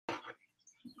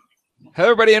Hello,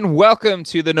 everybody, and welcome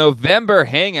to the November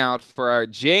Hangout for our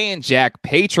Jay and Jack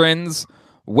patrons.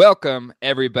 Welcome,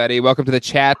 everybody. Welcome to the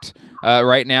chat.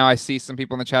 Right now, I see some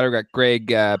people in the chat. We've got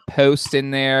Greg Post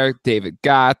in there. David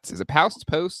Gott. Is it Poust?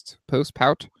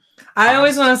 Pout? I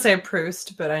always want to say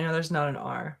Proust, but I know there's not an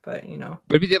R, but you know.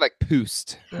 What if you did like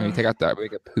Poost? When you take out the R, we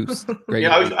get Poost. Greg,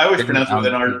 yeah, I always pronounce it with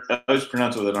an R. I always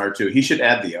pronounce it with an R, too. He should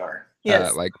add the R.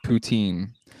 Yes. Like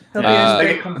poutine. He'll be a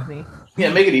great company.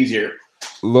 Yeah, make it easier.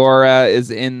 Laura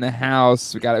is in the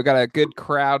house. We got a good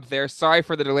crowd there. Sorry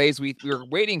for the delays. We were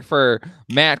waiting for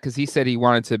Matt because he said he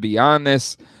wanted to be on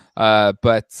this.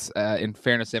 But in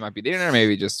fairness, it might be dinner.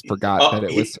 Maybe just forgot that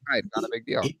it was tonight. Not a big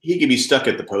deal. He could be stuck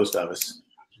at the post office.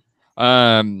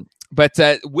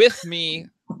 But with me,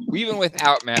 even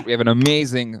without Matt, we have an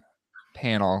amazing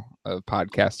panel of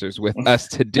podcasters with us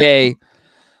today.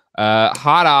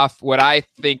 Hot off what I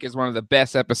think is one of the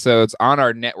best episodes on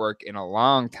our network in a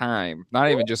long time.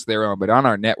 Not even just their own, but on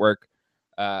our network.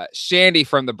 Shandy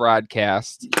from the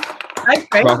broadcast. Hi,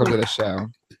 welcome to the show.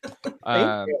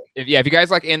 If you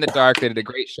guys like In the Dark, they did a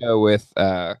great show with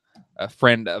a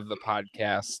friend of the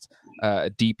podcast, a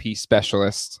DP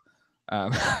specialist.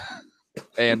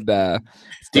 And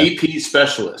DP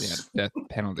specialist. Yeah, death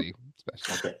penalty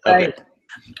specialist. Okay.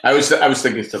 I was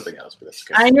thinking something else, but that's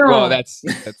okay. I know. Well, that's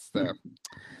the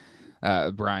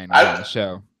Brian on the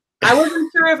show. I wasn't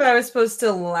sure if I was supposed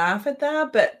to laugh at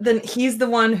that, but then he's the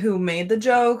one who made the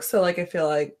joke, so like I feel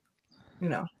like, you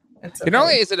know, it's okay. Not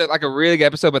only is it like a really good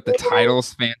episode, but the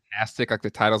title's fantastic. Like the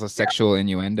title's a sexual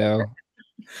innuendo.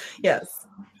 Yes.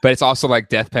 But it's also like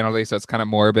death penalty, so it's kind of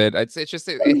morbid. It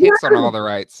hits on all the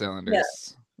right cylinders.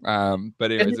 Yes.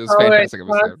 But anyways, it was a fantastic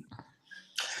episode.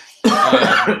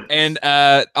 And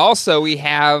also we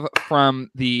have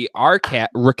from the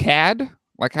RCAD,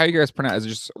 like how you guys pronounce it,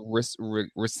 just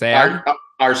RCAD?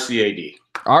 RCAD.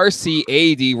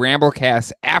 RCAD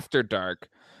Ramblecast After Dark,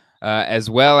 as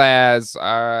well as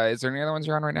is there any other ones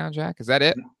you're on right now, Jack? Is that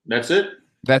it? That's it.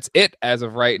 That's it as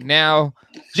of right now.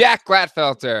 Jack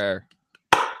Glatfelter.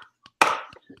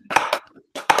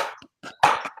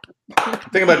 I'm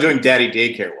thinking about doing Daddy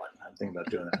Daycare one. I'm thinking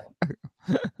about doing that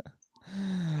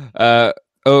one.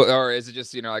 Or is it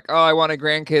just, like, I wanted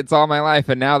grandkids all my life,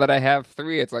 and now that I have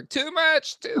 3, it's like too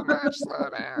much, slow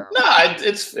down. No,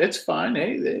 it's fine.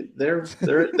 Hey, they're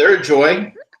a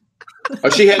joy. Oh,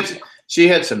 she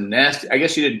had some nasty. I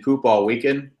guess she didn't poop all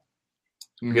weekend.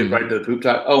 Get right to the poop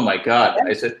talk. Oh my God!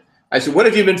 I said, what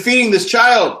have you been feeding this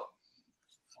child?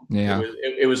 Yeah,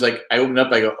 it was like I opened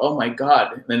up. I go, oh my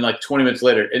God! And then like 20 minutes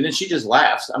later, and then she just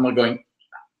laughs. I'm like going,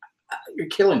 you're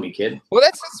killing me, kid. Well,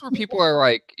 that's where people are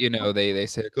like, they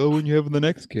say, like, when you have the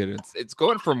next kid, it's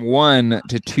going from 1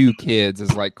 to 2 kids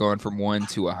is like going from 1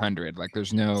 to 100. Like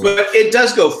there's no. But it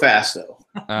does go fast though.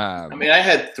 I mean, I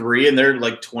had 3, and they're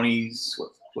like 20s.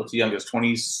 What's the youngest?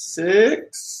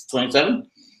 26, 27,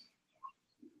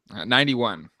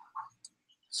 91.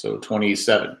 So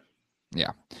 27.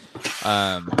 Yeah.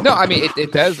 No, I mean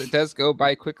it does go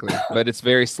by quickly, but it's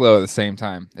very slow at the same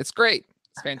time. It's great.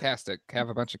 It's fantastic. Have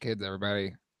a bunch of kids,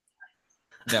 everybody.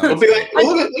 No,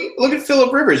 look at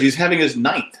Phillip Rivers. He's having his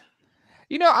 9th.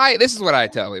 This is what I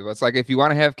tell people. It's like, if you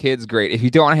want to have kids, great. If you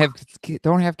don't have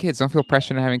kids, don't feel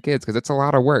pressure to having kids because it's a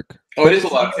lot of work. Oh, it is a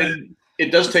lot.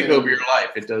 It does take over your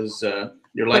life. It does.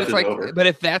 Your life is over. But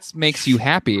if that makes you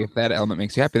happy, if that element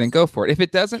makes you happy, then go for it. If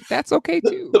it doesn't, that's okay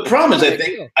too. The problem is,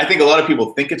 I think a lot of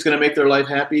people think it's going to make their life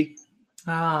happy.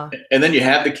 And then you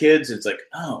have the kids. It's like,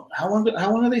 how long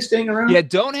are they staying around? Yeah,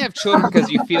 don't have children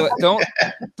because you feel it.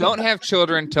 Don't have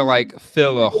children to like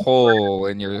fill a hole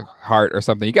in your heart or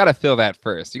something. You got to fill that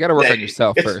first. You got to work on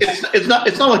yourself first. It's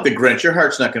not like the Grinch. Your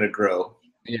heart's not going to grow.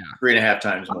 Yeah, 3.5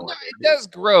 times more. It does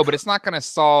grow, but it's not going to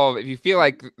solve. If you feel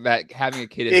like that having a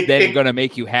kid is then going to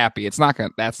make you happy, it's not going.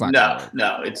 That's not.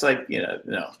 No. It's like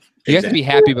no. You have to be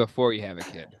happy before you have a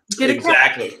kid.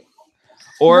 Exactly.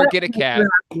 Or get a cat.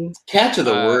 Cats are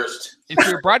the worst. If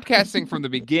you're broadcasting from the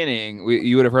beginning,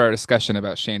 you would have heard our discussion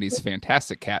about Shandy's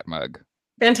fantastic cat mug.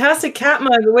 Fantastic cat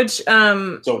mug, which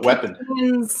it's a weapon.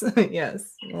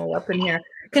 Yes, a weapon here.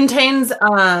 Contains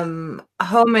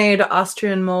homemade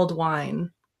Austrian mulled wine.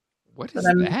 What is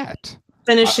that?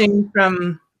 Finishing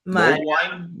from my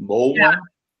mulled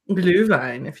wine, blue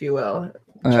wine, if you will.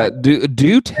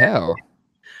 Do tell.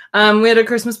 We had a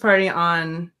Christmas party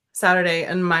on Saturday,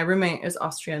 and my roommate is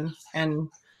Austrian, and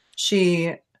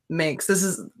she makes. This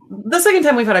is the second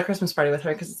time we've had a Christmas party with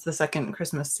her because it's the second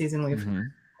Christmas season we've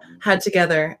had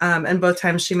together. And both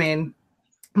times she made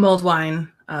mulled wine.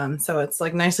 So it's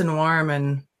like nice and warm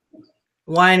and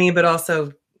whiny, but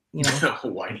also,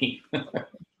 whiny.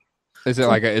 Is it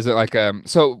like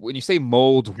so when you say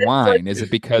mulled wine, like- is it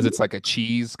because it's like a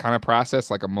cheese kind of process,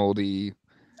 like a moldy?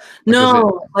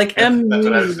 No, like That's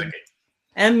what I was thinking.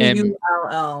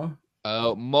 MULL.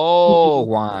 Oh, mull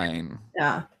wine.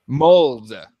 Yeah.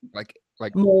 Mold.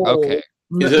 Like Mold. okay.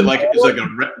 Is it like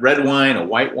a red wine, a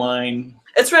white wine?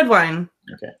 It's red wine.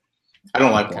 Okay. I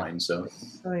don't like wine, so.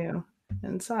 Oh yeah.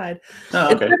 Inside. Oh,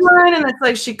 It's okay. red wine, and it's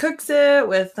like she cooks it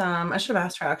with I should have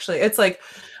asked her actually. It's like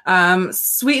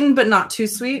sweetened but not too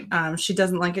sweet. She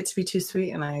doesn't like it to be too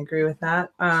sweet, and I agree with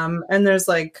that. And there's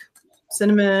like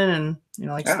cinnamon and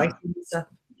like spicy and stuff.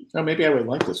 Oh, maybe I would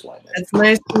like this wine then. It's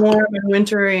nice, warm, and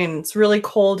wintry, and it's really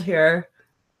cold here.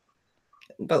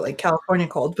 But like California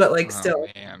cold, but like still.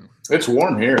 Man. It's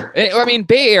warm here. I mean,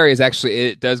 Bay Area is actually,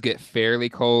 it does get fairly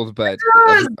cold, but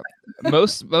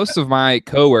most of my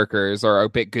coworkers, or a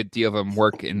big good deal of them,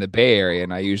 work in the Bay Area,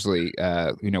 and I usually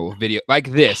will video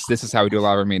like this. This is how we do a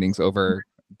lot of our meetings over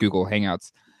Google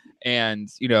Hangouts. And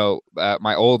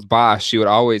my old boss, she would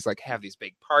always like have these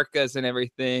big parkas and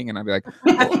everything, and I'd be like,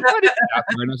 "What is it out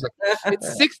there?" And I was like,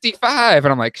 "It's 65,"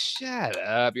 and I'm like, "Shut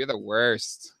up! You're the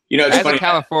worst." It's As funny. a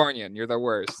Californian, you're the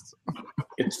worst.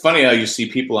 It's funny how you see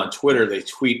people on Twitter. They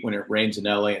tweet when it rains in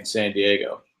LA and San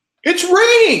Diego. It's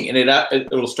raining, and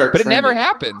it'll start. But trending. it never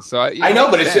happens. So I know,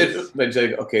 but it's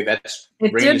like, okay,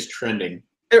 rain is trending.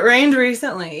 It rained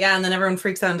recently, yeah, and then everyone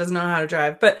freaks out and doesn't know how to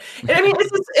drive. But I mean,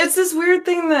 it's this weird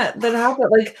thing that happened.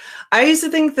 Like, I used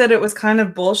to think that it was kind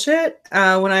of bullshit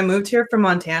when I moved here from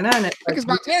Montana, and because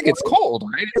Montana gets cold,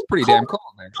 right? It's pretty damn cold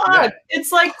there. God,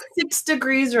 it's like 6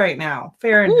 degrees right now,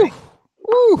 Fahrenheit.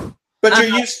 Woo. But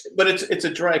you're used. But it's a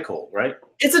dry cold, right?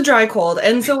 It's a dry cold,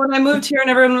 and so when I moved here, and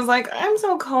everyone was like, "I'm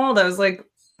so cold," I was like,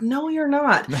 "No, you're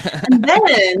not." And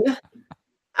then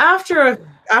after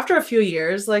a few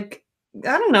years, like,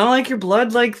 I don't know, like your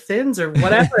blood like thins or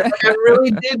whatever. Like, I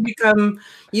really did become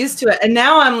used to it. And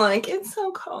now I'm like, it's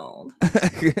so cold.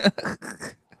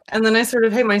 And then I sort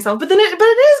of hate myself. But it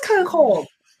is kind of cold.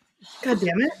 God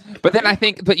damn it. But then I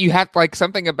think, you have like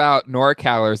something about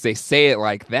NorCalers, they say it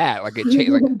like that. Like it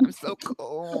changed, like, I'm so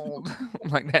cold.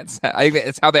 Like that's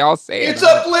how they all say it. It's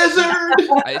a blizzard.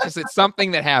 It's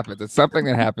something that happens. It's something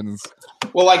that happens.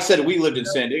 Well, like I said, we lived in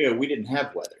San Diego. We didn't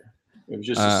have weather. It was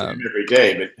just the same every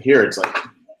day, but here it's like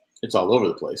it's all over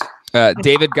the place.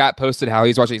 David got posted how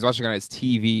he's watching on his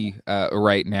TV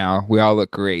right now. We all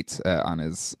look great on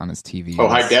his TV. Oh,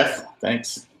 high def.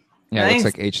 Thanks. Yeah, nice. It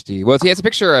looks like HD. Well, it's a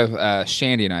picture of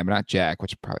Shandy and I, but not Jack,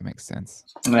 which probably makes sense.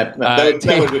 That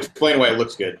would explain why it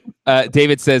looks good.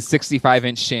 David says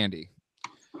 65-inch Shandy.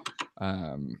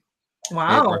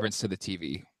 Wow. Reference to the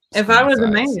TV. If I was a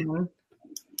man.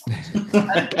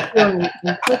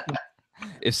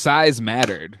 If size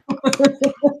mattered.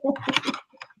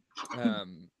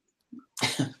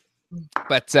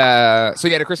 But so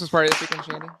you had a Christmas party this weekend,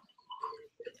 Shandy?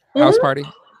 House party?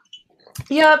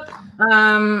 Yep.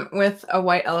 With a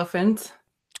white elephant.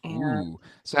 Ooh.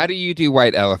 So how do you do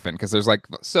white elephant? Because there's like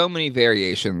so many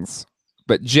variations,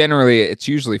 but generally it's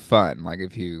usually fun. Like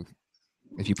if you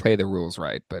play the rules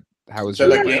right. But how is your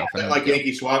like white elephant? Like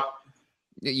Yankee Swap?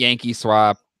 Yankee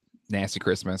Swap, Nasty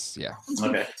Christmas, yeah.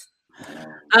 Okay.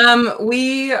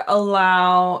 We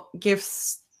allow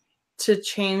gifts to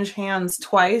change hands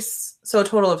twice, so a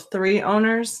total of 3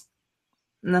 owners,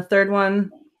 and the third one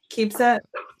keeps it.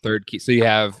 Third key. So you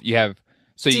have.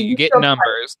 So you get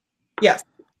numbers. Yes.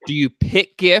 Do you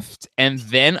pick gift and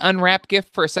then unwrap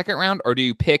gift for a second round, or do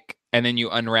you pick and then you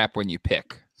unwrap when you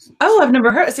pick? Oh, I've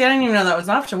never heard. See, I didn't even know that was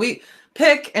an option. We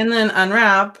pick and then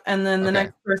unwrap, and then the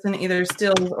next person either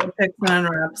steals or picks and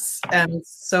unwraps, and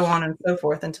so on and so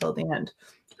forth until the end.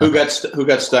 Who got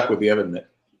stuck with the oven mitt?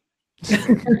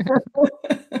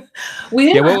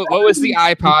 What was the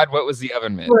iPod? What was the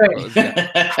oven mitt?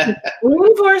 Right. We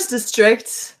enforced a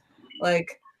strict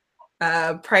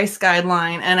price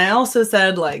guideline, and I also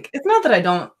said it's not that I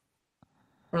don't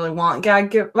really want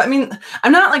gag gift. I mean,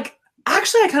 I'm not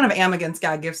actually I kind of am against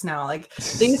gag gifts now.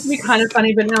 They used to be kind of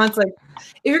funny, but now it's if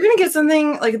you're gonna get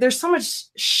something there's so much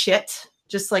shit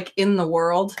just in the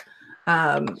world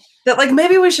that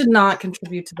maybe we should not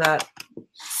contribute to that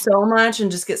so much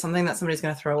and just get something that somebody's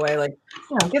gonna throw away.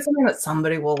 Get something that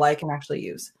somebody will like and actually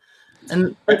use.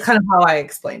 And that's kind of how I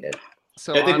explained it.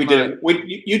 So I think we did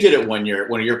it. You did it one year,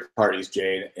 one of your parties,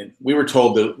 Jane, and we were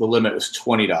told the limit was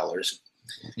 $20.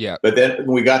 Yeah. But then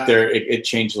when we got there, it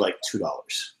changed to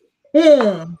 $2.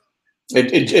 Yeah.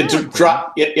 It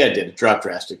dropped. Yeah, it did. It dropped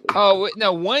drastically. Oh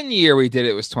no! One year we did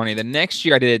it was 20. The next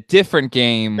year I did a different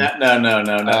game. No.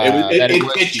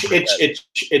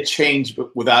 It changed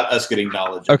without us getting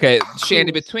knowledge. Okay,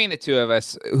 Shandy. Between the two of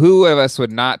us, who of us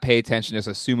would not pay attention? Just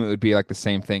assume it would be like the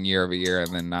same thing year over year,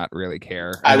 and then not really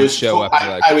care. I was told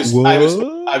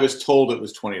it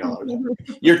was $20.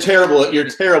 You're terrible. You're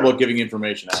terrible at giving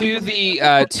information out. To the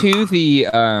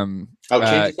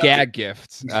gag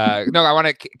gift. No, I want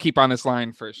to keep on this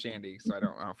line for Shandy, so I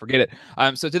don't forget it.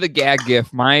 So to the gag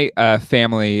gift, my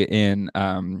family in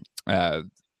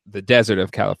the desert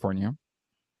of California,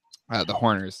 the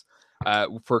Horners,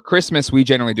 for Christmas we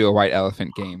generally do a white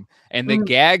elephant game, and the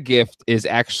gag gift is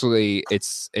actually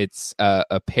it's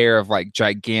a pair of like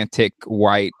gigantic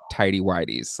white tidy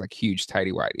whities, like huge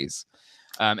tidy whities,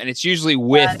 and it's usually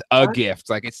with a gift.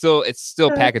 Like it's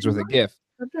still packaged with a gift.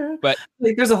 But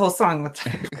like, there's a whole song with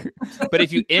but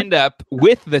if you end up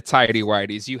with the tidy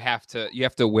whities, you have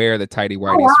to wear the tidy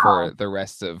whities for the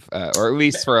rest of or at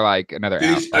least for like another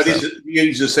hour. You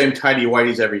use the same tidy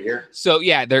whities every year? So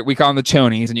yeah, we call them the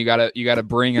chonies, and you gotta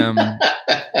bring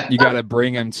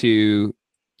them to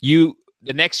you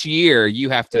the next year.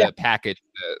 You have to package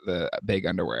the big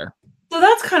underwear. So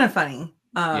that's kind of funny.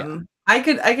 I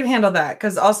could handle that,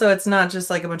 because also it's not just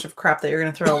like a bunch of crap that you're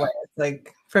gonna throw away. It's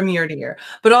like from year to year.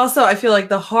 But also I feel like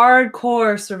the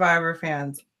hardcore Survivor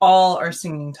fans all are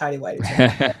singing Tidy Whities.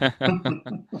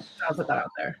 I'll put that out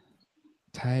there.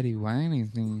 Tidy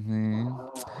Whities.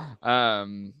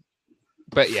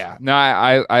 But yeah, no,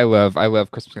 I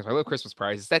love Christmas. I love Christmas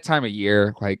parties. It's that time of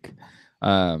year. Like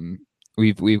we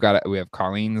have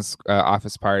Colleen's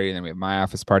office party, and then we have my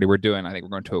office party. I think we're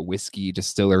going to a whiskey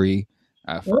distillery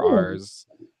for ours.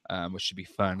 Which should be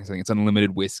fun. I think it's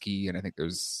unlimited whiskey, and I think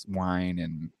there's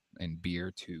wine and beer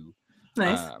too.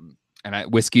 Nice. And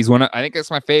whiskey's I think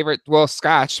it's my favorite. Well,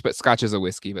 Scotch, but Scotch is a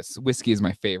whiskey. But whiskey is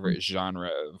my favorite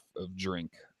genre of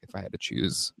drink if I had to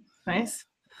choose. Nice.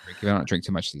 I don't drink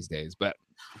too much these days, but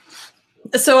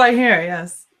so I hear,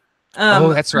 yes.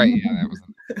 That's right. Yeah, that was.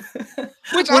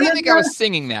 Which I didn't think I was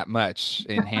singing that much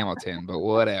in Hamilton, but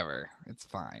whatever, it's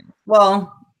fine.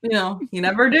 Well, you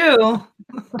never do.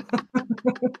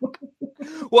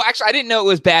 Well, actually, I didn't know it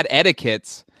was bad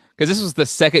etiquette, because this was the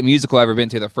second musical I've ever been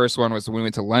to. The first one was when we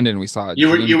went to London. We saw you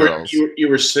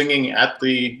were singing at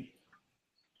the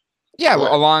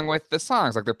along with the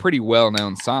songs. Like, they're pretty well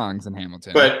known songs in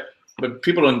Hamilton. But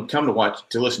people don't come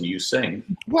to listen to you sing.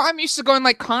 Well, I'm used to going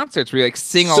like concerts where you like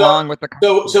sing along with the.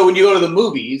 So when you go to the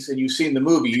movies and you've seen the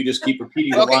movie, you just keep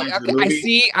repeating the lines of the movie. I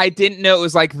see. I didn't know it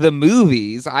was like the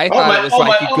movies. I thought it was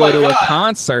like you go to a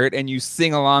concert and you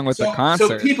sing along with the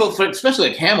concert. So people, especially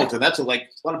like Hamilton, that's a lot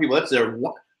of people. That's their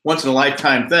once in a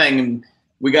lifetime thing. And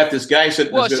we got this guy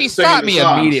sitting. Well, she stopped me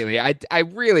immediately. I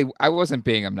wasn't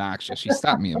being obnoxious. She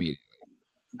stopped me immediately.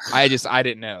 I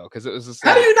didn't know, because it was just.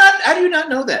 How do you not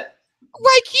know that?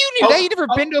 Like you knew that. You've never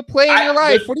been to a play in your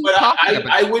life. What are you talking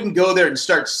about? I wouldn't go there and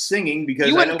start singing, because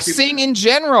you wouldn't sing in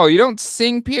general. You don't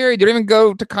sing, period. You don't even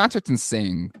go to concerts and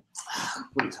sing.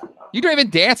 What are you talking about? You don't even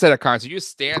dance at a concert. You just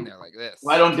stand there like this.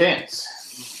 Well, I don't dance.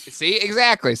 See,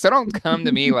 exactly. So don't come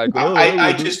to me like.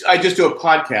 I just do a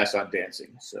podcast on dancing.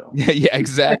 So yeah,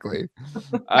 exactly.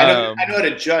 I know how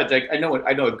to judge. I know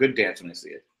a good dance when I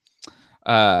see it.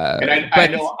 I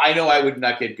know I would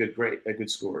not get a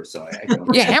good score, so I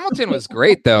don't. Yeah, Hamilton was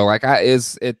great though. Like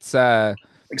except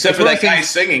for that guy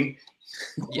singing.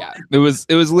 Yeah, it was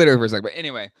literally for a second. But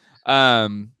anyway,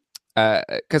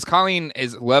 because Colleen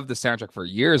has loved the soundtrack for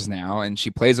years now, and she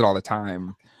plays it all the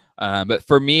time. But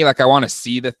for me, like, I want to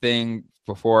see the thing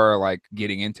before like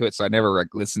getting into it, so I never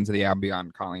like listen to the album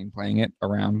beyond Colleen playing it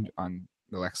around on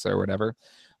Alexa or whatever.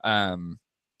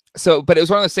 So, but it was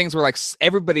one of those things where like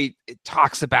everybody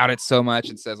talks about it so much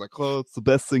and says like, "Oh, it's the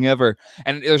best thing ever,"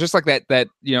 and it was just like that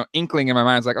inkling in my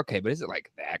mind. It's like, okay, but is it like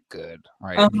that good?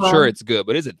 Right? I'm sure it's good,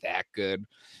 but is it that good?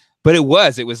 But it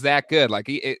was that good. Like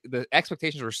the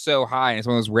expectations were so high, and it's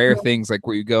one of those rare things like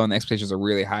where you go and the expectations are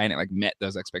really high, and it like met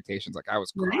those expectations. Like I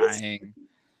was crying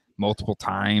multiple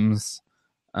times.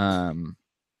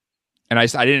 And I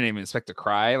didn't even expect to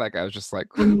cry. Like I was just like.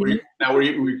 Were you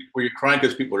crying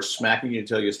because people were smacking you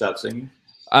until you stopped singing?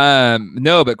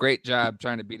 No, but great job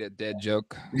trying to beat a dead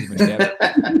joke. Even dead.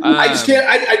 I just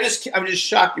can't. I'm just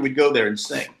shocked you would go there and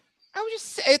sing.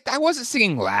 I wasn't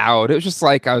singing loud. It was just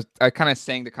like I kind of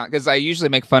sang because I usually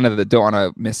make fun of the don't want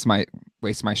to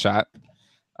waste my shot.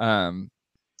 I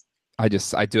do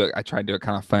it. I try to do it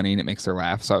kind of funny and it makes her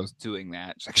laugh. So I was doing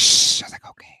that. She's like, shh. I was like,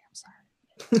 okay, I'm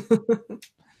sorry.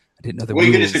 I didn't know the rules.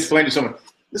 You can just explain to someone.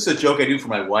 This is a joke I do for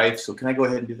my wife, so can I go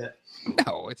ahead and do that?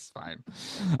 No, it's fine.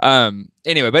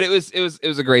 Anyway, but it was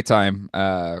a great time.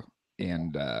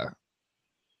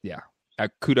 Yeah.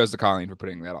 Kudos to Colleen for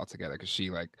putting that all together because she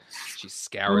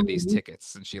scoured these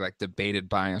tickets and she debated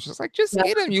buying. She was like, just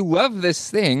get them. You love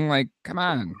this thing. Like, come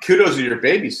on. Kudos to your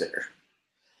babysitter.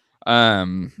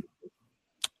 Oh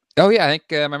yeah, I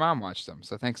think my mom watched them.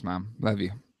 So thanks, Mom. Love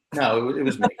you. No, it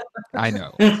was me. I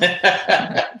know.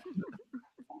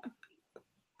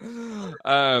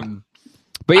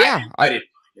 But yeah, I did.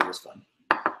 It was fun.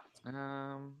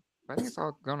 I think it's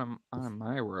all going on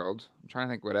my world. I'm trying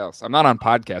to think what else. I'm not on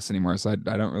podcasts anymore, so I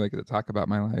don't really get to talk about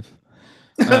my life,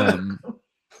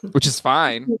 which is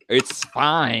fine. It's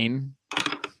fine.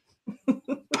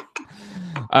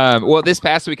 Well, this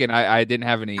past weekend, I didn't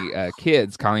have any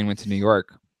kids. Colleen went to New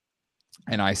York,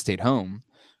 and I stayed home.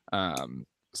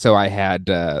 So I had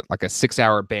a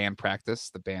 6-hour band practice,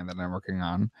 the band that I'm working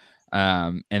on.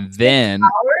 And then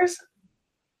 6 hours?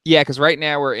 Yeah, because right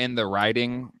now we're in the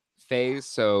writing phase.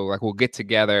 So we'll get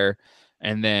together,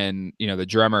 and then the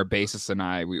drummer, bassist, and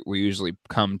I we usually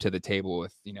come to the table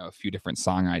with a few different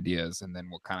song ideas, and then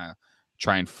we'll kind of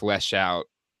try and flesh out.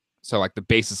 So the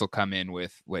bassist will come in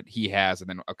with what he has, and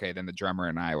then the drummer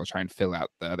and I will try and fill out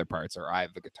the other parts, or I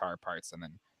have the guitar parts, and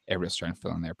then everybody's trying to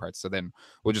fill in their parts. So then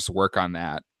we'll just work on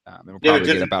that, and we'll probably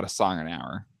get about a song an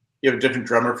hour. You have a different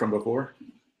drummer from before?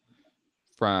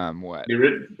 From what?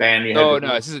 The band you had Oh, before?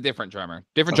 no, this is a different drummer.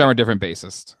 Drummer, different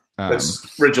bassist.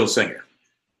 That's original singer.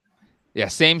 Yeah,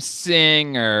 same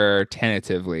singer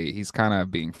tentatively. He's kind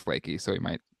of being flaky, so he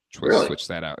might switch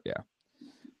that out. Yeah.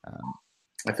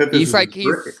 I thought this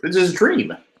is his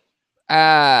dream.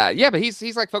 Yeah, but he's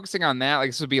focusing on that.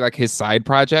 This would be his side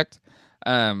project.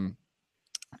 He's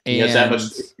in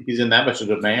that much of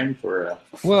demand for.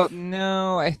 Well,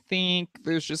 no, I think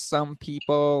there's just some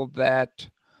people that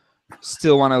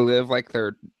still want to live like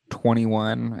they're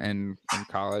 21 and in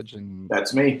college, and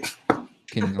that's me.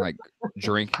 Can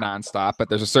drink nonstop, but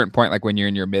there's a certain point when you're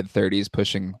in your mid 30s,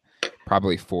 pushing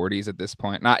probably 40s at this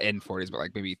point, not in 40s, but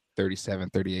maybe 37,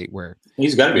 38, where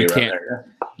he's got to be around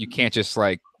there. Yeah. You can't just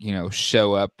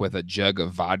show up with a jug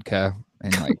of vodka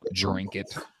and drink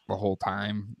it the whole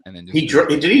time, and then just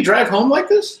did he drive home like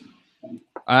this?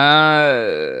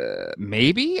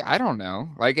 Maybe, I don't know.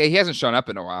 He hasn't shown up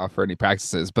in a while for any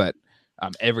practices, but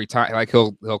every time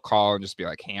he'll call and just be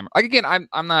hammer. Again,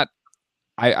 I'm not.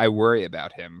 I worry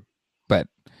about him, but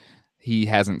he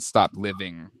hasn't stopped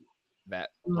living that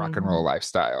rock and roll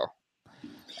lifestyle.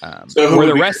 So where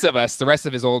the rest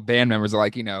of his old band members are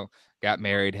got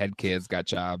married, had kids, got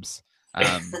jobs.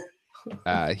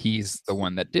 He's the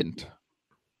one that didn't.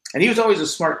 And he was always a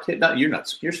smart kid.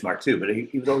 You're smart too, but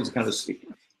he was always kind of a.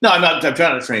 No, I'm not. I'm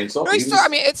trying to train himself. No, he's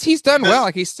done well.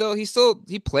 He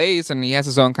plays, and he has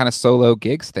his own kind of solo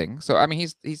gigs thing. So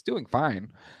he's doing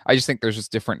fine. I just think there's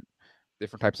just different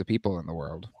types of people in the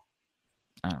world.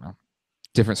 I don't know,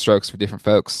 different strokes for different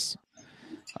folks.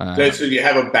 So do you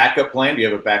have a backup plan? Do you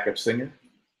have a backup singer?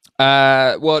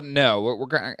 Well, no. We're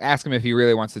gonna ask him if he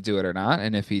really wants to do it or not,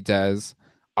 and if he does,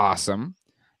 awesome.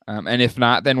 And if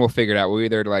not, then we'll figure it out. We'll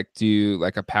either do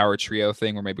a power trio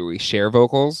thing where maybe we share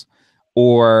vocals,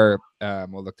 or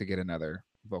we'll look to get another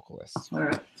vocalist. All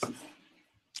right.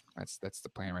 That's the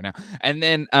plan right now. And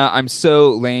then I'm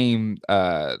so lame,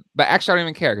 but actually I don't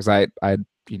even care because I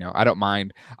don't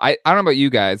mind. I don't know about you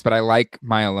guys, but I like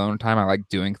my alone time. I like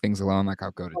doing things alone.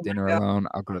 I'll go to dinner alone.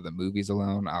 I'll go to the movies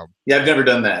alone. I've never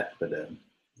done that, but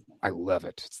I love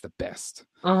it. It's the best.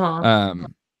 Uh-huh.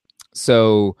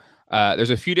 So there's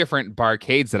a few different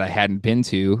barcades that I hadn't been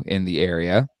to in the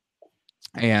area,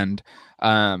 and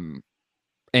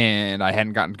I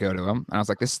hadn't gotten to go to them. And I was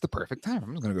like, this is the perfect time.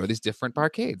 I'm just going to go to these different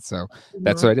barcades. So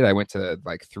that's what I did. I went to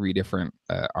 3 different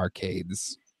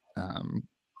arcades and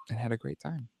had a great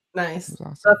time. Nice. It was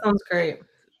awesome. That sounds great.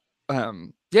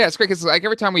 Yeah, it's great because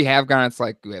every time we have gone, it's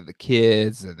we have the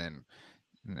kids, and then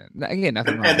again,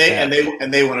 nothing wrong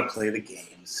and they want to play the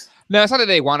games. No, it's not that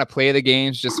they want to play the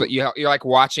games. Just you're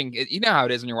watching. You know how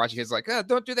it is when you're watching kids.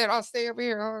 Don't do that. I'll stay over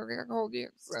here. I'll hold you.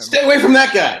 Stay away from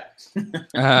that guy.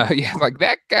 Yeah,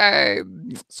 that guy.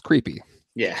 It's creepy.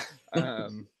 Yeah.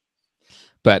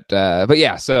 But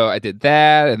yeah. So I did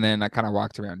that, and then I kind of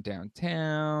walked around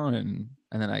downtown, and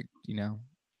then I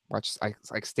watched. I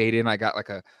stayed in. I got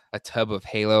a tub of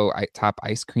Halo Top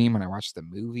ice cream, and I watched the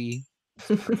movie.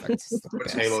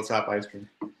 What's Halo Top ice cream?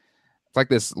 It's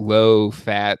this low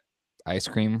fat ice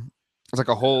cream. It's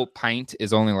a whole pint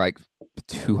is only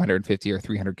 250 or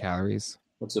 300 calories.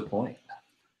 What's the point?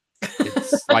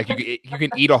 It's you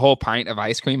can eat a whole pint of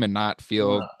ice cream and not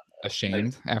feel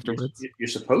ashamed afterwards. You're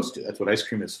supposed to. That's what ice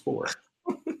cream is for.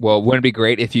 Well, wouldn't it be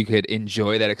great if you could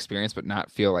enjoy that experience but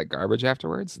not feel like garbage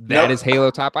afterwards? That is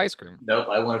Halo Top ice cream. Nope,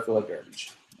 I want to feel like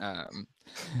garbage.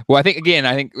 Well, I think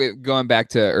going back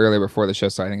to earlier before the show,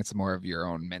 so I think it's more of your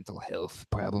own mental health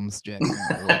problems, Jack.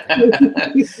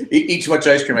 Eat too much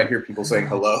ice cream, I hear people saying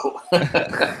hello.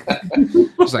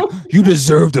 It's like, you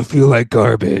deserve to feel like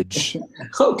garbage.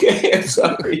 Okay, I'm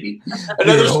sorry.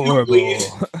 Another scoop, horrible. please.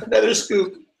 Another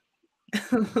scoop.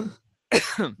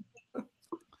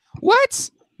 What?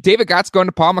 David Gott's going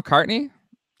to Paul McCartney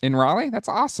in Raleigh? That's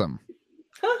awesome.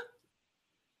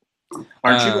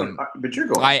 Aren't you going? But you're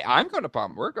going. I'm going to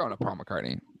Paul. We're going to Paul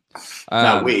McCartney.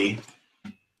 Not we.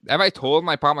 Have I told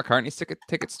my Paul McCartney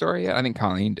ticket story yet? I think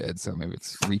Colleen did, so maybe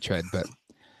it's retread. But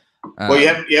well, you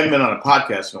haven't been on a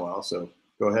podcast in a while, so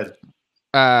go ahead.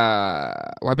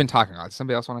 Well, I've been talking a lot. Does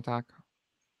somebody else want to talk?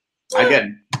 I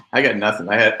got nothing.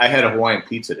 I had a Hawaiian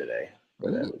pizza today.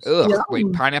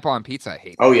 Wait, pineapple on pizza? I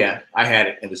hate. Oh yeah, I had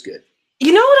it. It was good.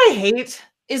 You know what I hate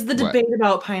is the debate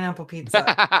about pineapple pizza.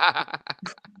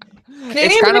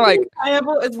 It's kind of like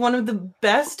pineapple is one of the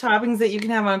best toppings that you can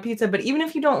have on pizza, but even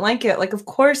if you don't like it, like, of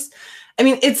course, I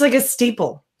mean, it's like a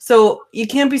staple. So you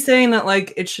can't be saying that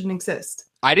like it shouldn't exist.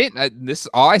 I didn't. This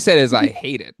all I said is I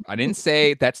hate it. I didn't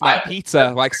say that's not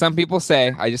pizza like some people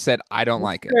say. I just said I don't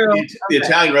like it. The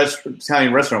Italian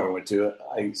restaurant we went to,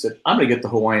 I said I'm gonna get the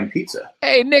Hawaiian pizza.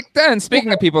 Hey, Nick Dunn.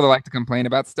 Speaking of people that like to complain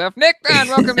about stuff, Nick Dunn,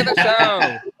 welcome to the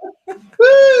show.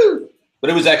 Woo! But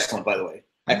it was excellent, by the way.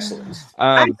 Excellent.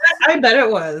 I bet it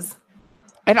was.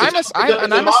 And I'm a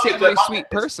savory sweet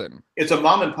person. It's a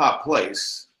mom and pop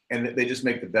place, and they just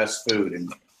make the best food.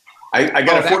 And I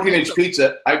got a 14-inch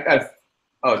pizza.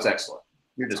 Oh, it's excellent.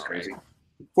 You're just crazy.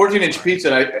 14-inch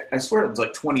pizza. And I swear it was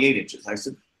like 28 inches. I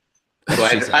said, so I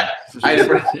had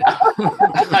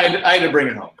to bring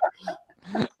it home.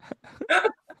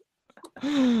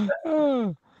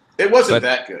 It wasn't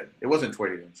that good. It wasn't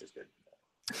 28 inches good.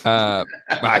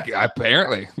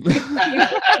 Apparently.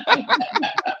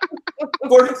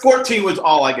 14 was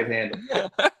all I could handle.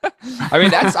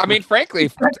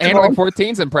 Frankly, handling 14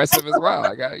 is impressive as well.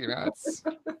 I got, it's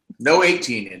no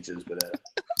 18 inches, but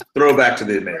throwback to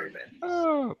the Mary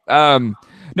Man.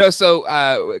 No,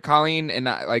 so Colleen and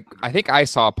I think I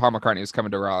saw Paul McCartney was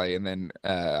coming to Raleigh, and then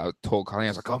I told Colleen, I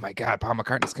was like, oh my God, Paul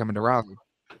McCartney's coming to Raleigh.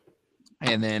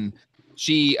 And then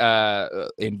she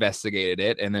investigated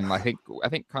it, and then I think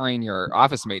Colleen, your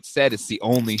office mate, said it's the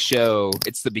only show.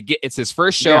 It's his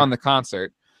first show on the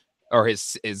concert, or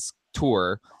his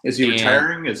tour. Is he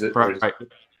retiring? Is it right?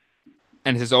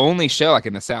 And his only show, like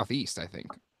in the Southeast, I think.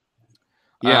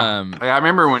 Yeah, I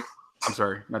remember when. I'm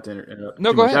sorry, not to interrupt.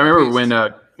 No, go ahead. I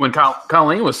remember when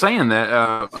Colleen was saying that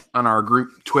on our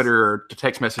group Twitter or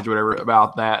text message or whatever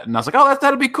about that, and I was like, oh,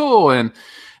 that'd be cool. And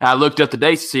I looked up the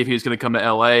dates to see if he was going to come to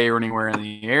LA or anywhere in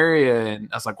the area, and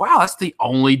I was like, wow, that's the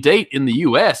only date in the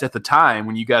US at the time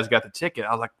when you guys got the ticket.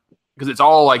 I was like, because it's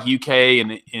all like UK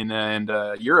and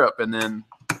Europe, and then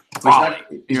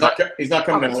he's not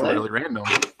coming to LA. Really random.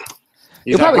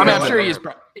 I'm sure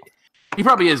he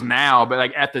probably is now, but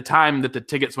like at the time that the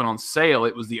tickets went on sale,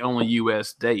 it was the only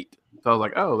US date. So I was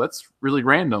like, oh, that's really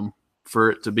random for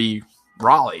it to be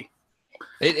Raleigh.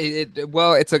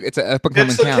 It's an up and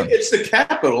coming town. It's the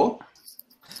capital.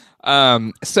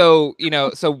 So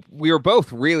we were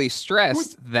both really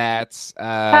stressed that.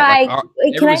 Hi,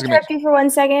 can I interrupt you for 1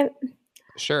 second?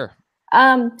 Sure.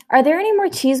 Are there any more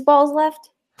cheese balls left?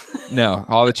 No,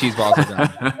 all the cheese balls are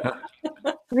gone.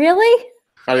 Really?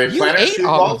 Are they you ate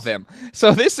all balls? Of them.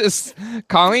 So this is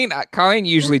Colleen. Colleen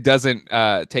usually doesn't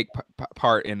take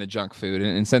part in the junk food,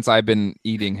 and since I've been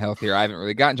eating healthier, I haven't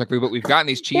really gotten junk food. But we've gotten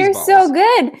these cheese balls. They're so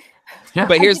good. Yeah.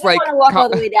 But here's I want to walk all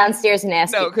the way downstairs and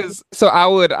ask. No, because so I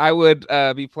would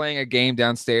be playing a game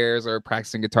downstairs or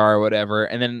practicing guitar or whatever,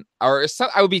 and then I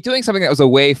would be doing something that was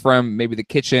away from maybe the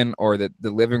kitchen or the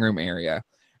living room area,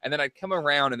 and then I'd come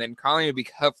around, and then Colleen would be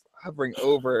hovering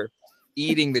over,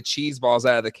 eating the cheese balls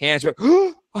out of the can. She'd be like,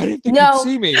 oh, I didn't think you'd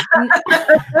see me.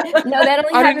 No, that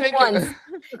only happened once.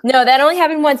 No, that only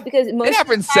happened once because it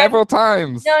happened several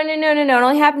times. No. It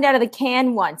only happened out of the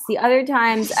can once. The other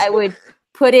times I would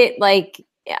put it like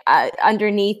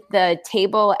underneath the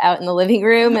table out in the living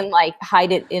room and like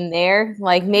hide it in there.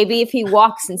 Like maybe if he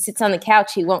walks and sits on the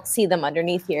couch, he won't see them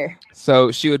underneath here.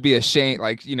 So she would be ashamed,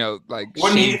 like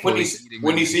when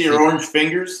you see your orange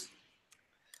fingers.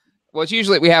 Well, it's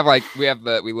usually we lower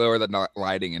the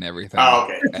lighting and everything. Oh,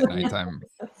 okay. At nighttime.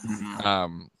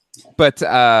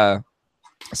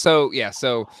 So we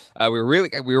were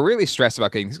really stressed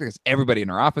about getting these because everybody in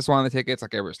our office wanted the tickets.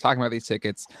 Like everybody was talking about these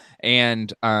tickets,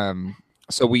 and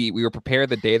so we were prepared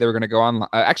the day they were going to go on.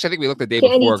 Actually, I think we looked the day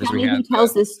before because we had. He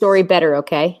tells this story better,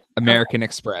 okay? American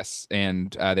Express,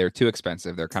 and they're too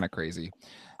expensive. They're kind of crazy.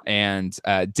 And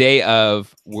day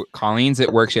of, Colleen's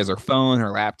at work. She has her phone, her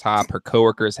laptop. Her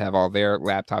coworkers have all their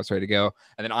laptops ready to go.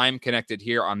 And then I'm connected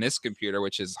here on this computer,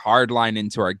 which is hardlined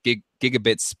into our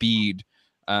gigabit speed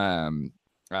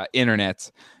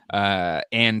internet.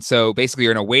 And so basically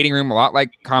you're in a waiting room, a lot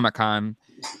like Comic-Con.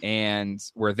 And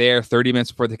we're there 30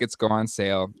 minutes before the tickets go on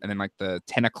sale. And then like the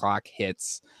 10 o'clock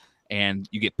hits and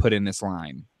you get put in this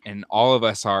line. And all of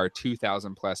us are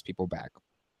 2,000 plus people back.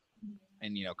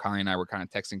 And, Colleen and I were kind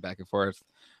of texting back and forth.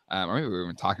 Or maybe we were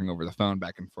even talking over the phone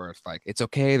back and forth. Like, it's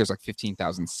okay. There's like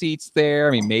 15,000 seats there.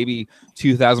 I mean, maybe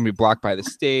 2,000 will be blocked by the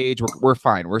stage. We're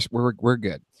fine. We're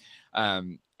good.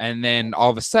 And then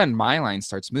all of a sudden, my line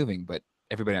starts moving, but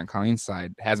everybody on Colleen's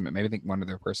side hasn't been. Maybe I think one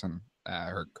other person,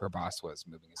 her boss, was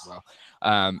moving as well.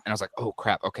 And I was like, oh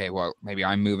crap. Okay, well maybe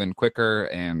I'm moving quicker,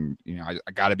 and I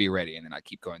got to be ready. And then I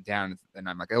keep going down, and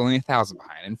I'm like only 1,000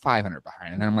 behind, and 500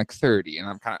 behind, and then I'm like 30,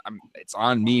 and it's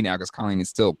on me now because Colleen is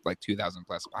still like 2,000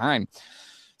 plus behind.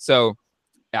 So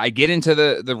I get into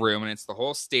the room, and it's the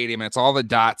whole stadium, and it's all the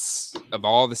dots of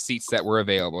all the seats that were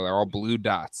available. They're all blue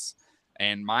dots.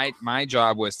 And my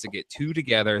job was to get two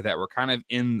together that were kind of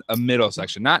in a middle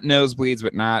section, not nosebleeds,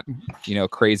 but not,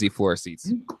 crazy floor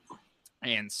seats.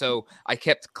 And so I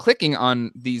kept clicking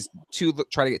on these two,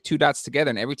 try to get two dots together.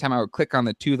 And every time I would click on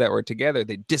the two that were together,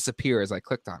 they disappear as I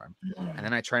clicked on them. And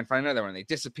then I try and find another one, and they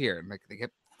disappear. And like they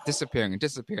kept disappearing and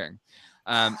disappearing.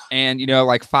 And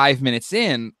like 5 minutes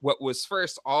in, what was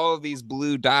first all of these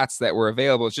blue dots that were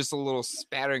available is just a little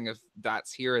spattering of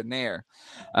dots here and there.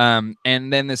 And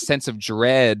then this sense of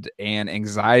dread and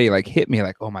anxiety like hit me,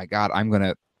 like, oh my God,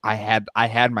 I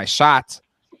had my shot.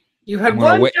 You had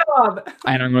one job,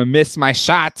 and I'm gonna miss my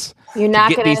shot. You're not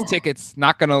to get gonna these tickets.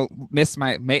 Not gonna miss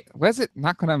my. Was it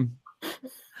not gonna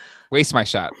waste my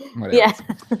shot? Whatever.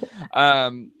 Yeah.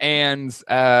 And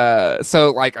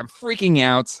so like I'm freaking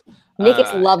out. Nick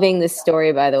is loving this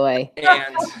story, by the way.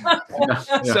 And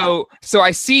so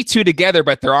I see two together,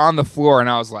 but they're on the floor, and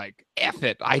I was like, F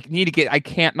it. I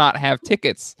can't not have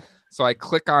tickets. So I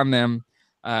click on them.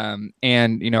 And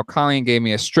Colleen gave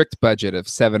me a strict budget of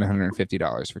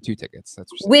 $750 for two tickets.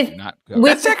 That's with not good.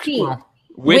 With the fee.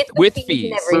 With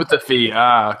fees. With the fee.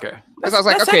 Okay. Because I was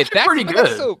like, okay, that's pretty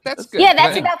good. That's good. Yeah,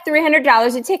 that's about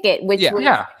 $300 a ticket, which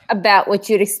was about what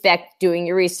you'd expect doing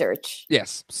your research.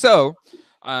 Yes. So,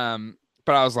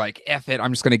 but I was like, F it.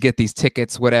 I'm just going to get these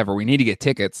tickets, whatever. We need to get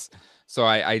tickets. So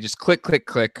I just click.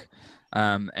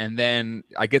 And then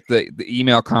I get the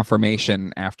email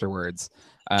confirmation afterwards.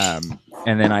 And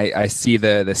then I see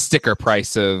the sticker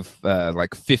price of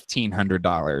like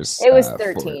 $1,500. It was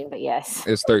 13, but yes,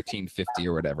 it was $1,350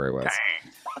 or whatever it was.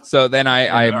 So then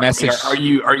I messaged. Are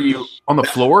you on the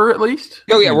floor at least?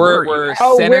 Oh yeah, we're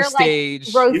center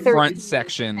stage, like front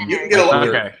section. You can get a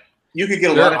lot. You could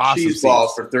get a lot of cheese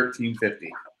balls for $1,350.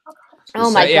 Oh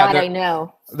my God, I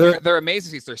know. They're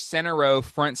amazing seats. They're center row,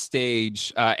 front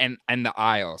stage, and the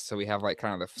aisle. So we have like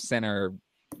kind of the center,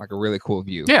 like a really cool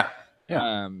view. Yeah.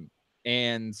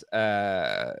 And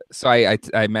so I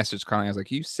messaged Colleen. I was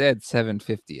like, "You said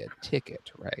 $750 a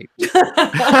ticket, right?"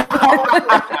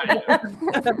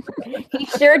 He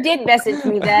sure did message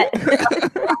me that.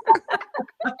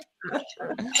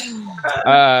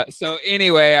 So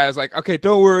anyway, I was like, "Okay,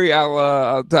 don't worry.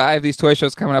 I have these toy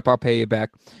shows coming up. I'll pay you back."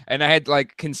 And I had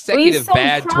like consecutive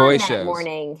bad toy shows.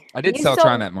 Morning. I did sell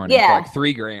Tron that morning for like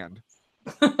 $3,000.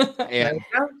 And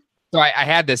so I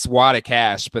had this wad of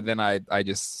cash, but then I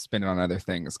just spend it on other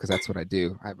things because that's what I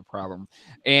do. I have a problem.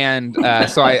 And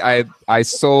so I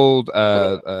sold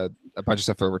a bunch of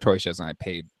stuff over toy shows, and I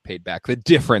paid back the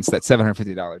difference, that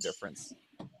 $750 difference,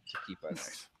 to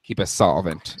keep us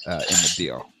solvent in the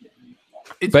deal.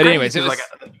 But anyways, it was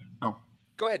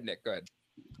Go ahead, Nick. Go ahead.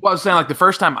 Well, I was saying, like, the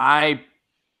first time I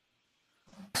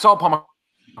saw Paul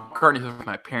McCartney with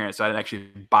my parents, I didn't actually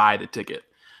buy the ticket.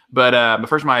 But the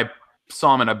first time I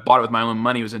saw him and I bought it with my own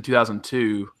money was in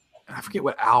 2002. I forget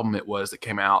what album it was that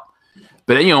came out.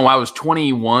 But, when I was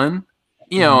 21,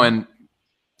 and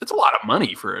it's a lot of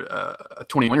money for a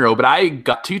 21-year-old. But I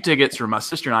got two tickets for my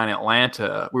sister and I in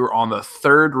Atlanta. We were on the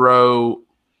third row,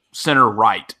 center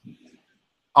right,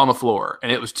 on the floor,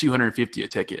 and it was $250 a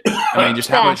ticket. I mean, just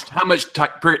how much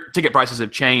ticket prices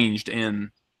have changed in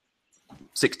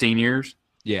 16 years.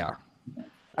 Yeah,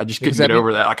 I just couldn't get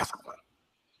over that. Like,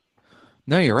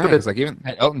 no, you're right. It's like even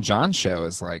that Elton John show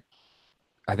is like,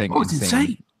 I think it's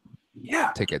insane.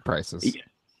 Yeah, ticket prices.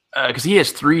 Because he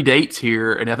has 3 dates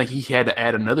here, and I think he had to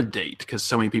add another date because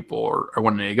so many people are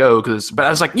wanting to go. But I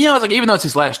was like, even though it's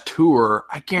his last tour,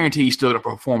 I guarantee he's still going to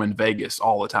perform in Vegas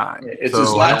all the time. It's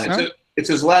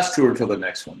his last tour until the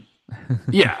next one.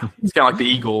 Yeah, it's kind of like the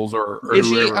Eagles or Is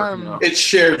he, whoever. You know. It's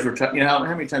Cher's retired. You know how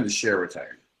many times has Cher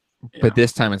retired? But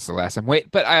this time it's the last time.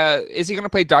 Wait, but is he going to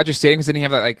play Dodger Stadium? Because didn't he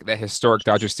have that historic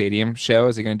Dodger Stadium show?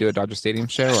 Is he going to do a Dodger Stadium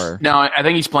show or? No, I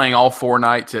think he's playing all 4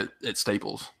 nights at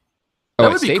Staples. Oh, That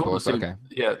at would be Staples. cool to see. Okay.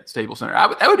 Yeah, Staples Center.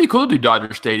 That would be cool to do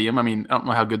Dodger Stadium. I mean, I don't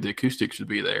know how good the acoustics should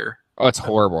be there. Oh, it's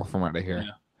horrible from what I hear.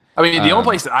 Yeah. I mean, the only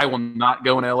place that I will not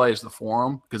go in LA is the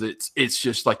Forum because it's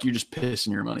just like you're just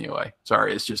pissing your money away.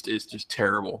 Sorry, it's just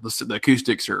terrible. The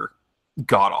acoustics are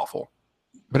god awful.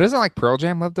 But doesn't like Pearl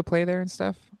Jam love to play there and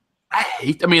stuff?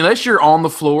 I mean, unless you're on the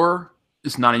floor,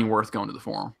 it's not even worth going to the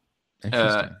Forum.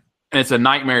 Interesting. And it's a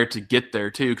nightmare to get there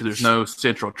too because there's no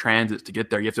central transit to get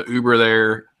there. You have to Uber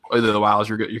there. Otherwise,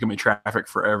 you're gonna be traffic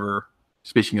forever.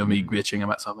 Speaking of me bitching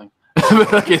about something,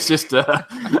 like it's just like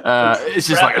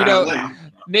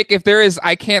Nick, if there is,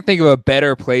 I can't think of a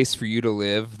better place for you to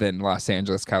live than Los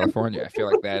Angeles, California. I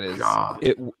feel like that is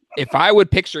it. If I would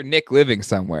picture Nick living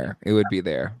somewhere, it would be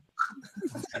there.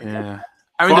 Yeah.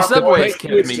 I mean, the subway has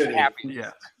kept me happy.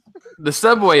 Yeah. The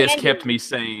subway has kept me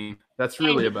sane. That's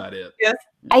really about it. Yes.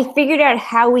 I figured out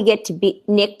how we get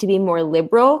Nick to be more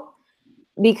liberal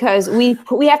because we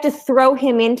have to throw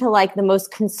him into like the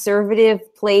most conservative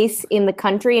place in the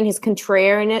country, and his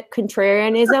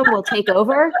contrarianism will take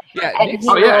over. Yeah.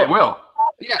 It will.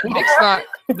 Yeah.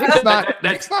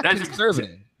 Nick's not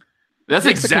conservative. That's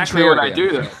Nick's exactly what I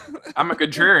do, though. I'm a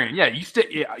contrarian. Yeah,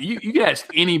 you can ask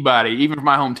anybody, even from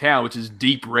my hometown, which is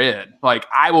deep red. Like,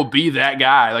 I will be that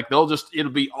guy. Like,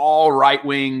 it'll be all right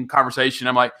wing conversation.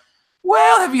 I'm like,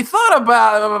 well, have you thought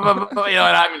about,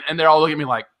 and they're all looking at me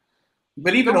like.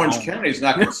 But even Orange County is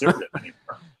not conservative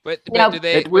anymore. But No, do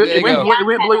they? It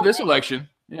went blue this election.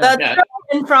 Yeah. That's right.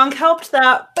 And Frank helped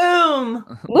that. Boom.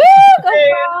 Woo!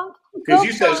 Go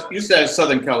Because you said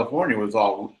Southern California was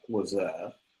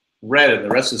red and the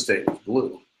rest of the state was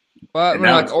blue. Well, And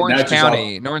now like it's- Orange now it's just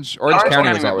County. Orange County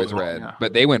was went always blue, red, yeah.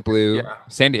 but they went blue. Yeah.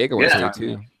 San Diego was Yeah.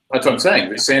 blue too. That's what I'm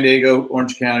saying. San Diego,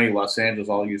 Orange County, Los Angeles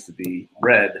all used to be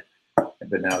red,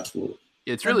 but now it's blue.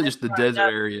 It's really just the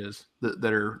desert areas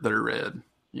that are red.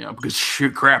 You know, because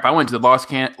shoot, crap! I went to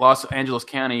the Los Angeles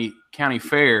County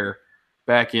Fair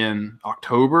back in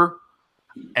October,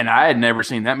 and I had never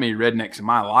seen that many rednecks in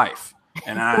my life.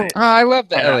 And I love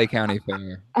the LA County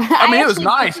Fair. I mean, it was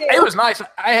nice. It was nice.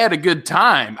 I had a good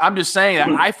time. I'm just saying that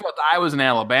I felt I was in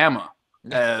Alabama.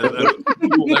 The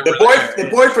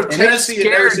boy from And it Tennessee had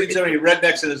never scared seen so many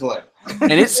rednecks in his life.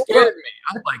 And it scared me.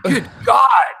 I was like, good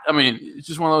God. I mean, it's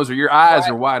just one of those where your eyes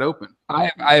are wide open.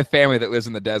 I have family that lives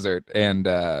in the desert, and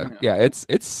it's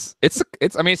I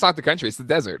mean, it's not the country; it's the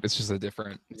desert. It's just a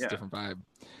different vibe.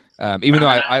 Even though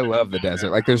I love the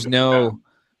desert, like there's no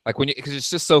like because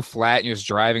it's just so flat, and you're just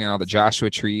driving on all the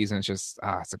Joshua trees, and it's just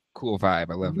it's a cool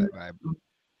vibe. I love that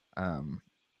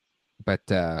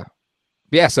vibe.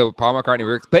 Yeah, so Paul McCartney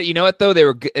works, but you know what though?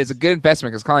 It's a good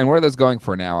investment because Colleen, what are those going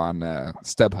for now on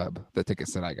StubHub? The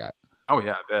tickets that I got. Oh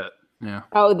yeah, I bet. Yeah.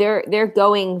 Oh, they're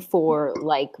going for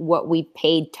like what we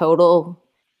paid total.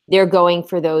 They're going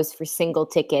for those for single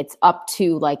tickets up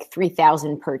to like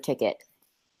 3,000 per ticket.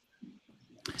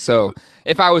 So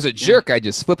if I was a jerk, I'd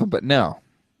just flip them, but no.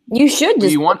 You should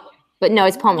just. But no,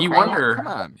 it's Paul McCartney. You wonder. Come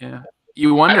on. Yeah.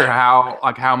 You wonder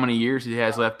how many years he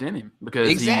has left in him because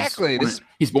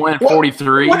he's born in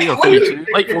 43 or 42,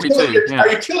 late 42. Are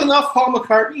you killing off Paul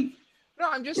McCartney?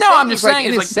 No, I'm just saying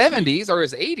in it's his 70s or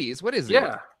his 80s. What is it?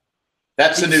 Yeah.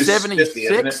 That's the new 76, 50,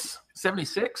 isn't it?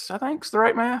 76, I think, is the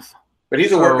right math. But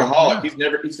he's a workaholic. He's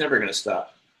never going to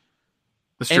stop.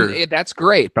 That's true. And that's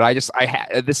great, but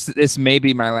this may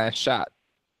be my last shot.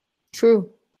 True.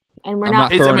 And we're I'm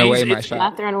not throwing away my shot.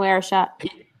 Not throwing away our shot.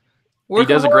 He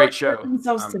does a great show.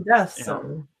 Themselves to death.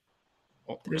 So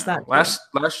there's that. Last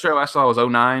show I saw was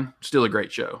 2009. Still a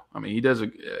great show. I mean,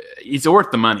 he's worth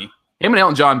the money. Him and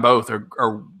Elton John both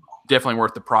are definitely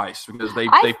worth the price because they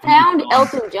found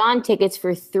Elton John tickets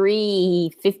for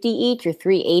 $350 each or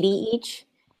 $380 each.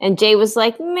 And Jay was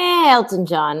like, "Meh, Elton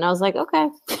John." And I was like, "Okay."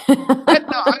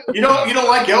 You don't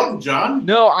like Elton John?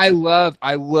 No, I love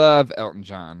Elton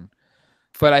John,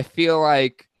 but I feel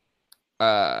like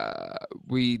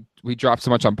we dropped so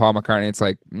much on Paul McCartney. It's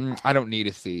like I don't need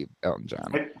to see Elton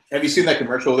John. Have you seen that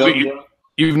commercial with Elton John?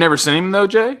 You've never seen him though,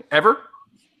 Jay? Ever?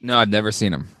 No, I've never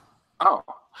seen him. Oh,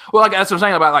 well, like that's what I'm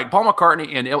saying about like Paul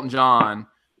McCartney and Elton John.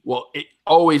 Well, it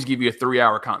always give you a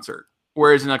 3-hour concert.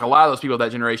 Whereas in like a lot of those people of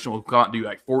that generation will do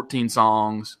like 14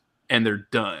 songs and they're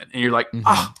done. And you're like,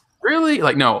 really?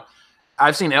 Like, no,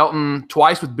 I've seen Elton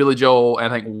twice with Billy Joel,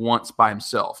 and I think once by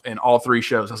himself. And all 3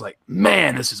 shows, I was like,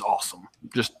 man, this is awesome.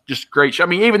 Just great show. I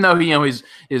mean, even though his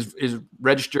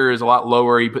register is a lot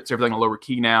lower, he puts everything on lower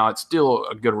key now. It's still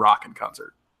a good rocking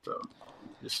concert. So,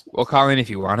 well, Colleen, if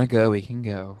you want to go, we can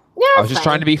go. Yeah, I was just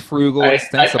trying to be frugal and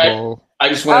sensible. I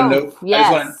just want to note.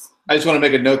 Yes. I just want to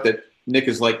make a note that Nick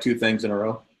is like 2 things in a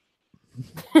row.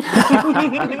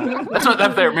 That's not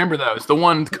that they remember, though. It's the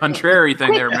one contrary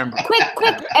thing they remember.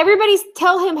 Quick. Everybody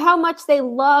tell him how much they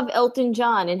love Elton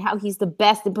John and how he's the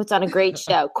best and puts on a great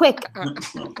show. Quick.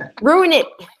 Ruin it.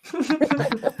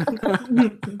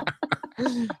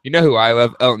 You know who I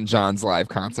love? Elton John's live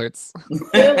concerts.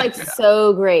 They're like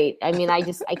so great. I mean, I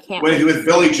can't wait. With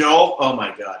Billy Joel, oh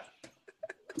my God.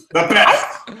 The best.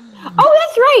 Oh,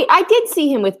 that's right. I did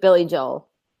see him with Billy Joel.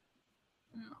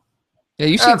 Yeah,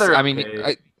 you should. I mean,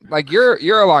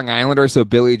 you're a Long Islander, so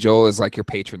Billy Joel is like your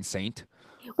patron saint.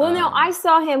 Well, no, I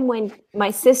saw him when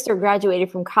my sister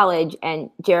graduated from college,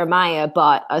 and Jeremiah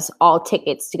bought us all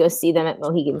tickets to go see them at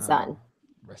Mohegan Sun.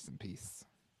 Rest in peace.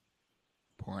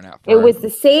 Pouring out. It was the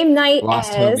same night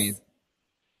lost as. homies.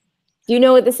 Do you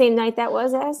know what the same night that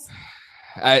was as?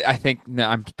 I think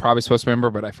I'm probably supposed to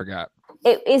remember, but I forgot.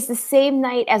 It is the same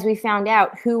night as we found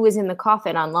out who was in the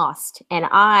coffin on Lost, and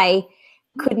I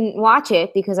couldn't watch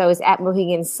it because I was at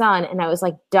Mohegan Sun and I was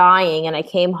like dying, and I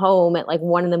came home at like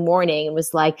 1 a.m. and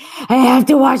was like, I have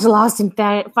to watch Lost and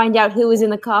find out who was in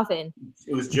the coffin.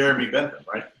 It was Jeremy Bentham,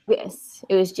 right? Yes,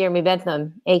 it was Jeremy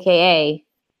Bentham, aka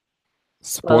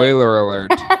Spoiler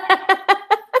alert.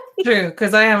 True,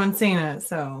 because I haven't seen it,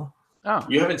 so. Oh,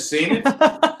 You haven't seen it?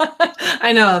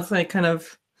 I know, it's like kind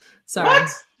of, sorry.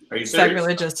 What? Are you serious?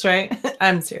 Sacrilegious, right?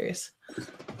 I'm serious.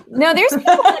 No, there's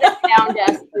people that have found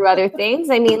us through other things.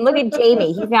 I mean, look at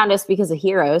Jamie. He found us because of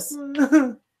Heroes.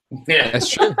 Yeah. That's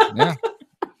true. Yeah.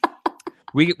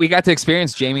 We got to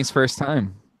experience Jamie's first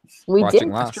time. We watching did.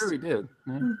 Lost. that's true. We did.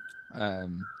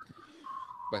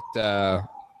 Yeah.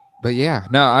 But yeah,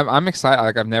 no, I'm excited.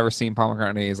 Like I've never seen Paul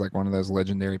McCartney. He's like one of those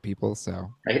legendary people.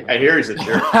 So I hear he's a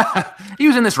jerk. He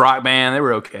was in this rock band. They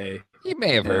were okay. you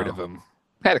may have heard of him.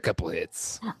 Had a couple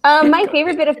hits. My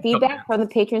favorite bit of feedback from the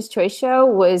Patrons Choice Show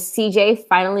was CJ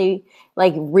finally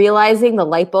like realizing the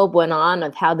light bulb went on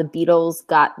of how the Beatles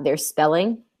got their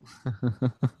spelling.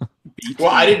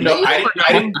 Well, I didn't know. I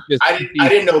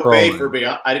didn't know Bay for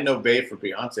Beyonce. I didn't know Bay for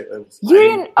Beyonce. You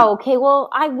didn't? Oh, okay. Well,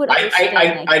 I would. I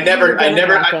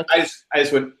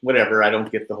just went whatever. I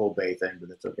don't get the whole Bay thing, but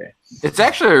it's okay. It's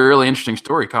actually a really interesting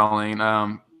story, Colleen,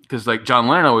 because like John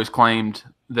Lennon always claimed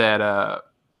that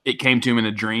it came to him in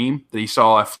a dream that he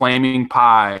saw a flaming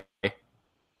pie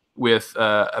with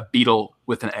a beetle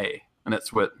with an A, and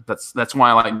that's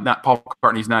why like not Paul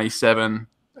McCartney's '97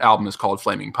 album is called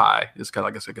Flaming Pie. It's kind of,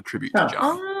 I guess, like a tribute to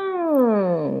John.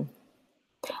 Oh.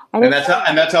 And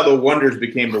that's how the Wonders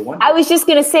became the Wonders. I was just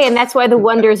gonna say, and that's why the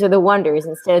Wonders are the Wonders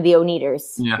instead of the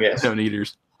Oneaters. Yeah, Yes.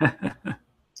 Oneaters.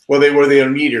 Well, they were the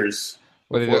Oneaters.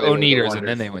 Well, the Oneaters, and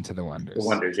then they went to the Wonders. The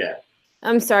Wonders, yeah.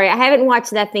 I'm sorry, I haven't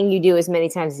watched that thing you do as many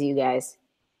times as you guys.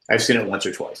 I've seen it once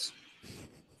or twice.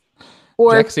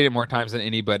 Or Jack's seen it more times than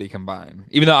anybody combined,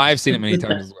 even though I've seen it many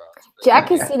times as well. Jack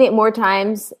has seen it more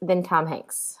times than Tom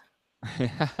Hanks.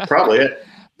 Probably it.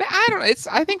 I don't know.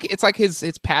 I think it's like his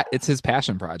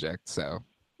passion project. So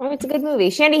Well, it's a good movie.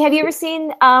 Shandy, have you ever seen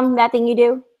That Thing You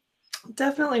Do?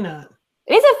 Definitely not.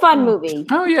 It's a fun movie.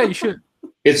 Oh yeah, you should.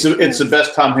 It's the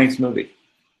best Tom Hanks movie.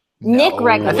 Nick No,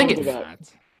 recommended it's it. not.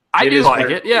 I It do is like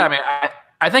very- it. Yeah, I mean,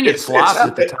 I think it It's- flopped it's-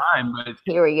 at the time, but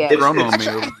Here we go. It's- grown on me.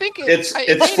 Actually, I think It's I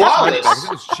made flawless. money back 'cause it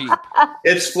was cheap.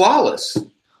 It's flawless.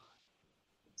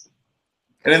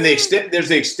 And then there's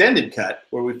the extended cut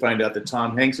where we find out that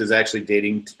Tom Hanks is actually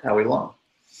dating Howie Long,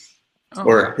 Oh.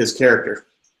 or his character.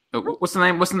 What's the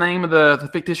name? What's the name of the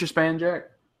fictitious band, Jack?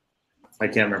 I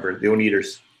can't remember. The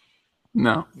Oneaters.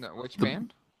 No, No, which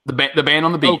band? the band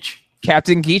on the beach.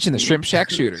 Captain Geach and the Shrimp Shack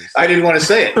Shooters. I didn't want to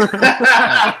say it.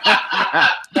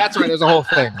 That's right. There's a whole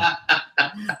thing.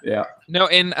 Yeah. No,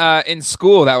 in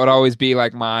school that would always be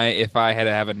like if I had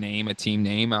to have a team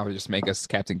name, I would just make us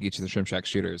Captain Geach and the Shrimp Shack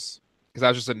Shooters because I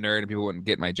was just a nerd and people wouldn't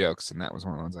get my jokes, and that was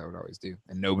one of the ones I would always do,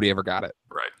 and nobody ever got it.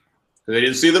 Right. They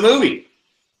didn't see the movie.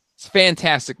 It's a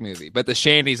fantastic movie, but the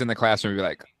Shandies in the classroom would be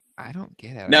like, I don't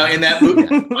get it. Now, in that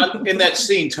movie, in that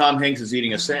scene, Tom Hanks is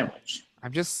eating a sandwich,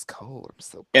 I'm just cold. I'm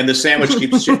so. and the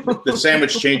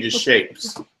sandwich changes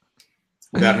shapes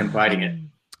without him biting it.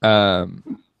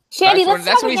 Shandy, let's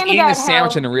that's talk when he's again eating about the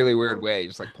sandwich how... in a really weird way,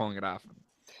 just like pulling it off.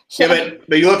 Yeah, Shandy,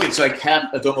 but you look, it's like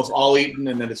half. It's almost all eaten,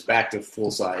 and then it's back to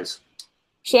full size.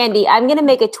 Shandy, I'm going to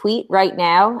make a tweet right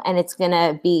now, and it's going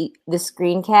to be the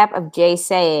screen cap of Jay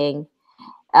saying,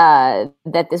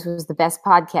 that this was the best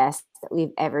podcast that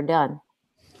we've ever done.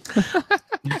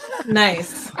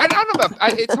 Nice. I don't know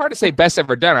about. It's hard to say best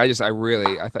ever done. I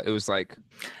thought it was like.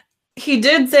 He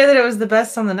did say that it was the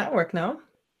best on the network. No.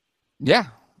 Yeah.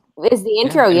 Is the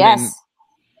intro? Yeah, yes.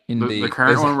 The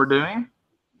current one we're doing.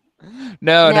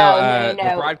 No. No.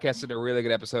 The broadcast did a really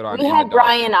good episode on. We had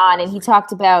Brian on, and he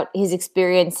talked about his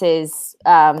experiences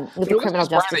with the criminal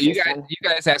justice system. You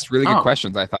guys asked really good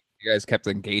questions. I thought you guys kept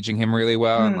engaging him really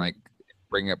well and like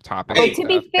bringing up topics. Well, to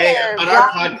be fair, on our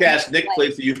podcast, Nick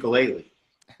plays the ukulele.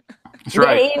 That's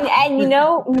right. And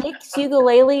Nick's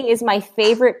ukulele is my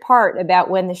favorite part about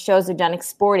when the shows are done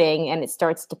exporting and it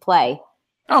starts to play.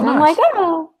 Oh, and nice. I'm like,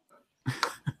 oh,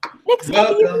 Nick's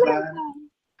got the ukulele.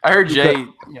 I heard Jay,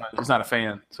 is not a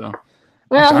fan. So.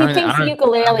 Well, he thinks the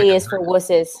ukulele is for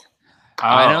wusses.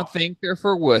 I don't think they're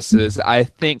for wusses. I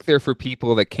think they're for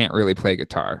people that can't really play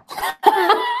guitar.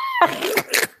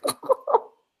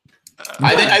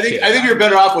 I think you're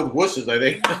better off with wusses. I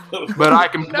think, but I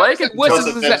can play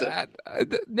guitar.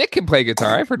 Nick can play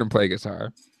guitar. I've heard him play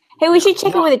guitar. Hey, we should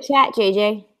check in with a chat,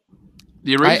 JJ.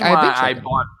 The reason why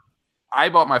I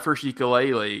bought my first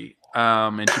ukulele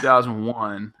in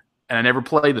 2001, and I never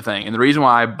played the thing. And the reason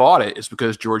why I bought it is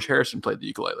because George Harrison played the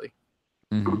ukulele,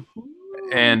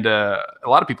 and a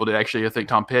lot of people did actually. I think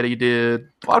Tom Petty did.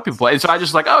 A lot of people played. So I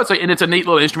just it's a neat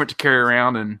little instrument to carry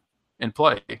around and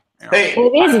play. Hey, it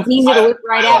is. It's easy to whip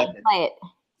right out and play it.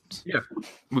 Yeah,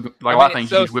 like a lot of things.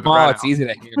 So you just whip small, it right it's out. easy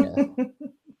to hear.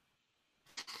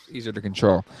 Easier to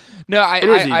control. No,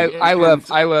 I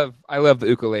love the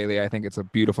ukulele. I think it's a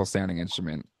beautiful sounding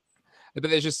instrument. But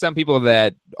there's just some people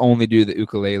that only do the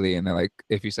ukulele, and they're like,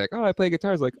 if you say, "Oh, I play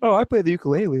guitar," it's like, "Oh, I play the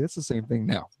ukulele." That's the same thing.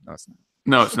 No, it's not.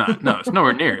 No, it's not. No, it's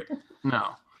nowhere near it. No.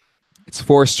 It's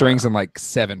 4 strings and like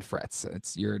 7 frets.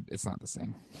 It's not the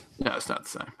same. No, it's not the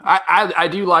same. I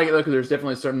do like it though, because there's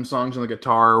definitely certain songs on the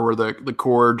guitar where the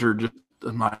chords are just.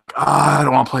 I'm like, I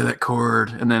don't want to play that chord,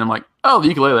 and then I'm like, oh, the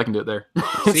ukulele, I can do it there.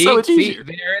 So it's easier.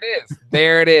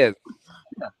 There it is.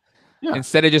 Yeah.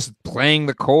 Instead of just playing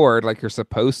the chord like you're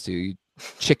supposed to, you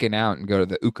chicken out and go to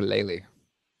the ukulele.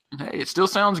 Hey, it still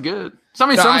sounds good.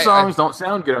 Some songs don't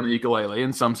sound good on the ukulele,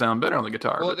 and some sound better on the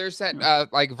guitar. Well, there's that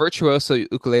like virtuoso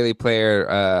ukulele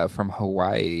player from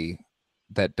Hawaii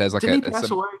that does like Did he pass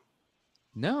away?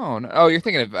 No. Oh, you're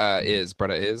thinking of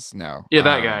Bretta Is? No. Yeah,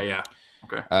 that guy. Yeah.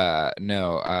 Okay.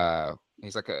 No.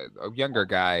 He's like a younger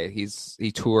guy. He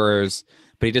tours,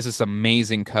 but he does this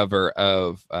amazing cover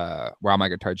of "While My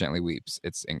Guitar Gently Weeps."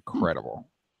 It's incredible,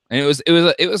 and it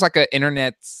was like an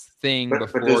internet thing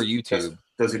before YouTube.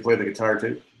 Does he play the guitar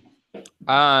too?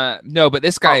 No, but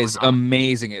this guy is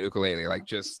amazing at ukulele, like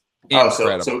just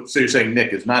incredible. So you're saying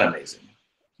Nick is not amazing?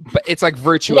 But it's like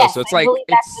virtuoso. Yes, it's I like believe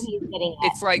that's what he's getting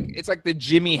at. it's like the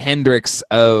Jimi Hendrix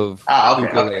of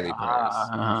ukulele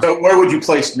players. So where would you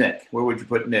place Nick? Where would you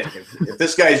put Nick? If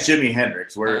this guy is Jimi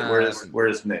Hendrix,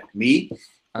 where's Nick? Me?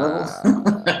 No.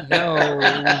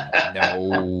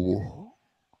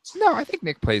 I think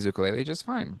Nick plays ukulele just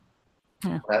fine.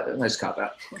 Yeah. Nice cop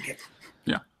out. Okay.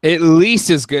 Yeah, at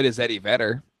least as good as Eddie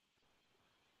Vedder.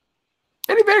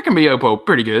 Eddie Vedder can be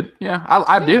pretty good. Yeah,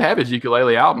 I do have his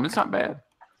ukulele album. It's not bad.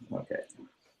 Okay.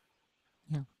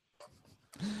 Yeah.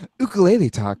 Ukulele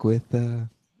talk with Nick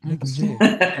and Jay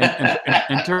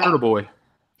and Turtle Boy.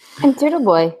 And Turtle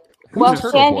Boy. Well,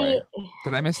 Shandy.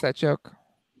 Did I miss that joke?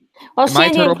 Well,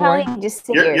 Shandy and Kelly just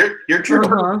sit here. You're Turtle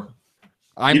Boy.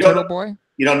 I'm Turtle Boy.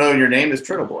 You don't know your name is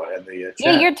Turtle Boy in the chat.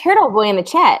 Yeah, you're Turtle Boy in the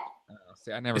chat.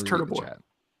 See, I never read Turtle the Boy. chat.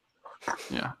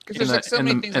 Yeah, because there's like so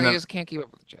many things I just can't keep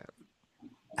up with the chat.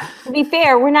 To be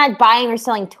fair, we're not buying or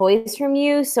selling toys from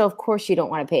you, so of course you don't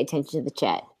want to pay attention to the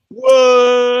chat.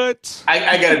 What?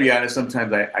 I got to be honest.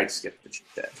 Sometimes I skip the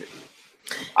chat too.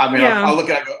 I mean, I'll look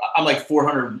at it. I'm like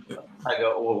 400. I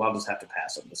go, well, I'll just have to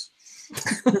pass on this.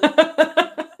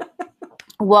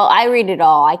 Well, I read it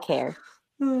all. I care.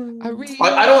 I don't want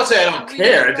to say I don't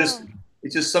care.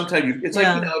 It's just sometimes like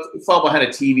you fall behind a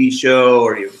TV show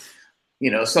or you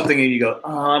something and you go,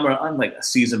 oh, I'm like a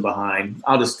season behind.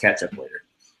 I'll just catch up later.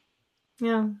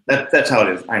 Yeah, that's how it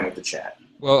is. I'm with the chat.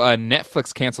 Well,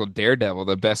 Netflix canceled Daredevil,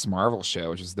 the best Marvel show,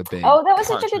 which is the big. Oh, that was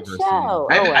such a good show.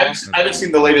 I haven't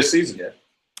seen the latest season yet.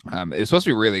 It was supposed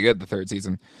to be really good, the 3rd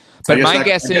season. But my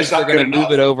guess is they're going to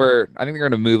move it over. I think they're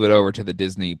going to move it over to the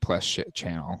Disney Plus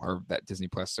channel or that Disney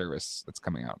Plus service that's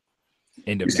coming out.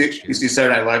 End of next year. You see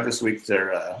Saturday Night Live this week?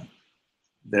 They're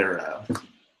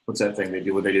what's that thing they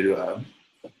do? What they do?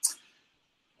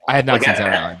 I had not seen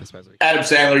Saturday Night Live this past week. Adam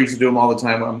Sandler used to do them all the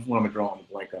time. When I'm drawing a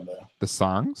blank on the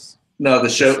songs. No, the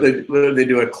show. They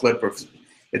do a clip of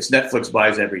it's Netflix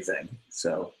buys everything.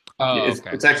 So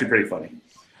it's actually pretty funny.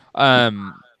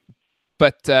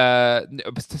 But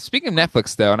speaking of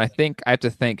Netflix, though, and I think I have to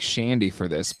thank Shandy for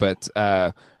this, but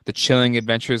The Chilling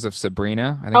Adventures of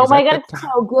Sabrina. I think Oh my god, it's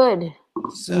so good.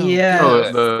 Yeah.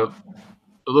 Oh,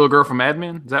 the little girl from Mad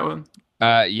Men? Is that one?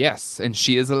 Yes, and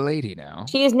she is a lady now.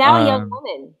 She is now a young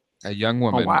woman. A young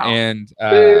woman. Oh, wow. And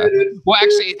well,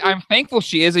 actually, I'm thankful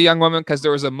she is a young woman because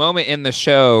there was a moment in the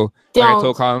show where I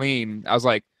told Colleen, I was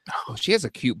like, "Oh, she has a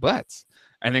cute butt,"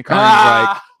 and then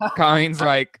Colleen's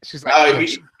like, she's like, Oh,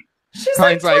 She's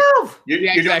Colleen's like 12.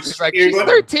 she's like, she's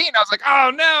 13. I was like, "Oh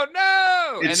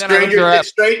no!" It's and then I looked her up.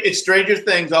 it's Stranger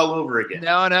Things all over again.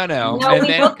 No. No,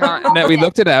 And then we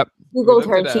looked it up. Googled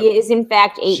her. She is in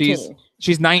fact 18.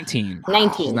 She's 19.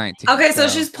 19. She's 19. Okay, so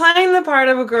she's playing the part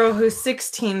of a girl who's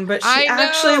 16, but she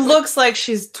actually looks like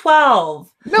she's 12.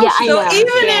 No, Yeah, she I know,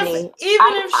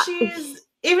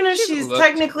 even if she's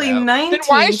technically 19, then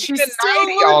why is she she in still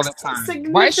 90 all the looks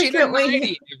time? Why is she in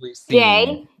 90 every scene?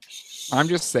 Jay. I'm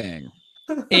just saying.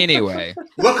 Anyway,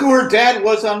 Look who her dad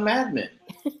was on Mad Men.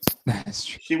 that's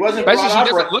true. She wasn't. Especially brought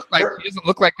she up doesn't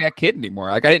look like that kid anymore.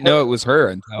 Like I didn't know it was her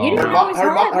until You Her didn't mom,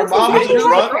 her mom was a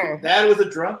drunk. Dad was a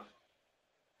drunk.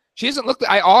 she doesn't look.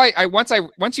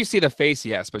 Once you see the face,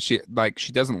 yes, but she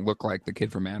doesn't look like the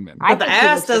kid from Mad Men. but the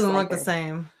ass doesn't look the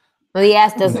same. Well, the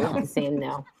ass doesn't look the same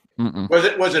now. Mm-mm.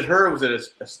 Was it her or was it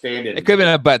a stand-in? It could have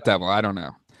been a butt double. I don't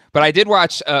know. But I did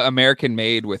watch American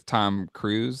Made with Tom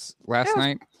Cruise last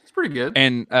night. It's pretty good.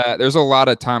 And there's a lot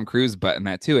of Tom Cruise butt in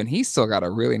that too. And he's still got a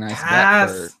really nice butt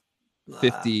for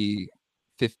 50,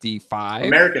 55.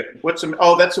 American. That's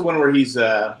the one where he's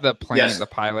The plane, the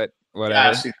pilot, whatever. Yeah,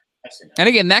 I see that. And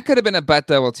again, that could have been a butt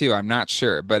double too. I'm not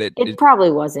sure, but it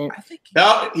Probably wasn't.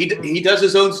 No, he does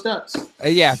his own stunts.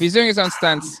 yeah, if he's doing his own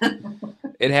stunts,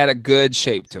 it had a good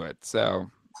shape to it. So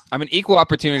I'm an equal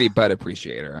opportunity butt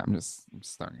appreciator. I'm just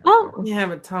throwing it out there. Yeah,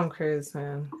 but Tom Cruise,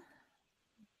 man.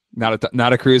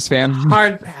 Not a Cruise fan.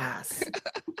 Hard pass.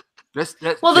 That's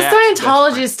Well, the Jack's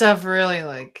Scientology stuff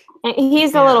really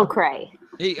He's a little cray.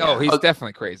 He's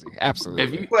definitely crazy.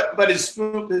 Absolutely. But his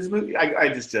movie, I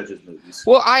just judge his movies.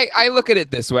 Well, I look at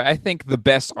it this way. I think the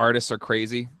best artists are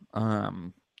crazy.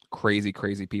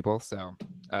 Crazy people. So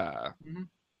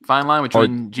fine line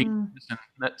between genius and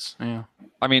nuts. Yeah.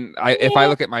 I mean, if I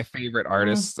look at my favorite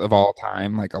artists of all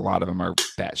time, like a lot of them are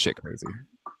batshit crazy.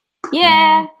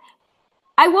 Yeah.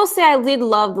 I will say I did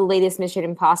love the latest Mission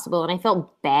Impossible, and I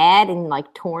felt bad and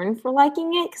like torn for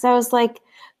liking it because I was like,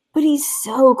 but he's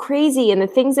so crazy, and the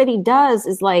things that he does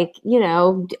is like,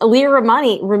 Alia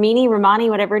Ramani,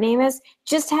 whatever her name is,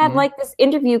 just had like this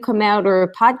interview come out or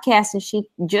a podcast, and she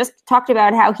just talked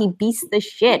about how he beats the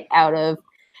shit out of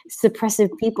suppressive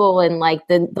people and like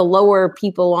the lower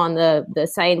people on the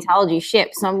Scientology ship.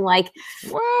 So I'm like,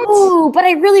 what? Oh, but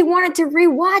I really wanted to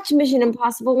rewatch Mission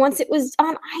Impossible once it was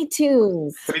on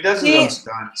iTunes. But he does his own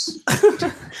stunts.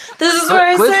 This is where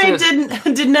I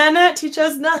say, did Nanette teach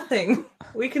us nothing?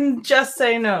 We can just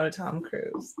say no to Tom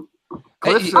Cruise.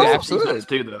 Cliff's absolutely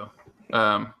too, though.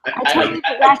 I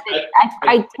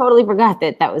totally forgot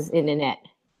that was in Annette.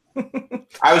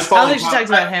 I was I following. don't think she talked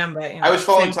about him, but I was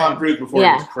following Tom Cruise before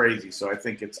Yeah. he was crazy, so I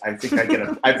think I get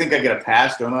a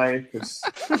pass, don't I? 'Cause-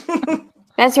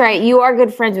 That's right. You are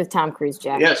good friends with Tom Cruise,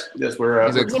 Jack. yes, we're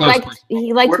He's a He close liked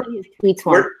We're- his tweets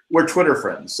were. we're Twitter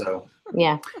friends, so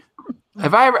Yeah.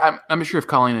 Have I ever? I'm not sure if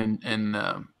Colleen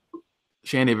and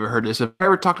Shandy have ever heard this. Have I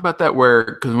ever talked about that?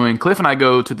 Because when Cliff and I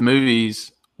go to the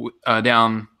movies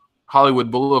down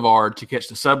Hollywood Boulevard to catch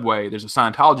the subway, there's a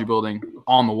Scientology building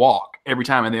on the walk every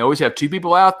time, and they always have two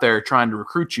people out there trying to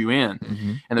recruit you in.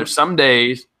 Mm-hmm. And there's some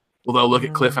days they'll look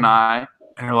at Cliff and I,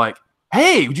 and they're like,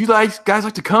 "Hey, would you guys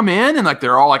like to come in?" And like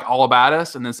they're all all about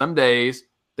us. And then some days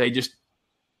they just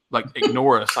like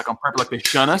ignore us, like on purpose, like they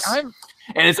shun us.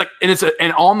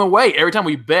 And on the way, every time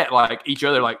we bet like each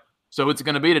other, like, so what's it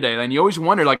going to be today? And you always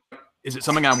wonder, like, is it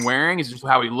something I'm wearing? Is it just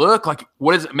how we look? Like,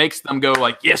 what is it makes them go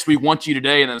like, yes, we want you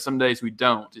today, and then some days we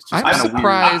don't? It's just I'm kinda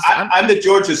surprised. I'm the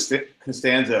George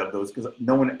Costanza of those because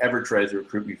no one ever tries to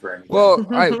recruit me for anything. Well,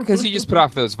 because you just put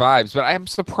off those vibes, but I'm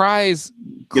surprised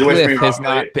Get away from Cliff me, has Rob.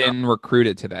 not been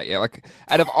recruited to that yet. Like,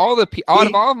 out of all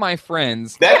of my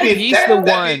friends, he's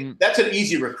That's an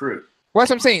easy recruit. Well, that's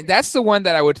what I'm saying. That's the one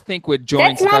that I would think would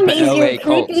join That's not an the easy LA recruit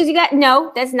cult. because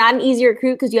that's not an easy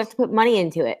recruit because you have to put money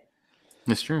into it.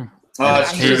 It's true. Oh,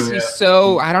 that's true. He's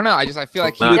so I don't know. I feel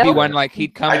like he would be one like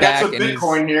he'd come I got back some and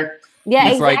Bitcoin here. Yeah,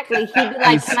 He's like- exactly. He'd be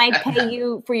like, "Can I pay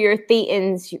you for your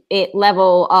Thetans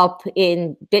level up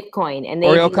in Bitcoin?" And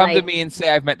or he'll be come to like, me and say,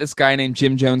 "I've met this guy named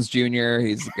Jim Jones Jr.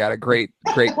 He's got a great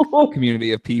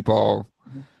community of people.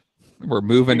 We're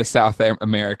moving to South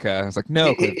America." I was like,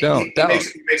 "No, Cliff, don't."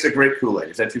 He makes a great Kool-Aid.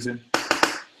 Is that too soon?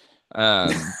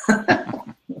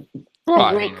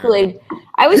 Great Kool-Aid.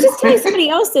 I was just telling somebody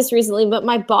else this recently, but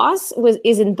my boss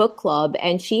is in book club,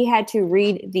 and she had to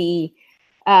read the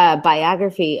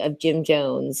biography of Jim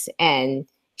Jones, and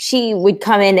she would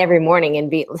come in every morning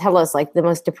and tell us like the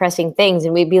most depressing things,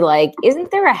 and we'd be like,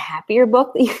 "Isn't there a happier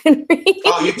book that you can read?"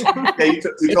 Oh, you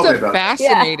told me about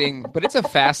fascinating, but it's a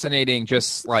fascinating,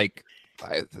 just like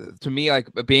to me, like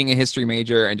being a history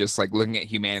major and just like looking at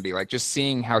humanity, like just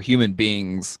seeing how human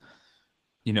beings,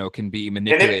 can be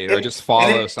manipulated or just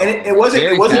follow something. And it wasn't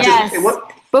yes.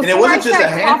 Before I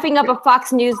start a coughing up a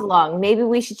Fox News lung, maybe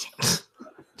we should change.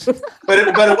 but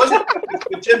it wasn't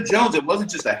with Jim Jones. It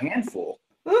wasn't just a handful.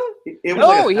 It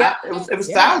was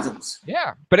thousands.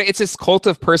 Yeah, but it's this cult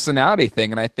of personality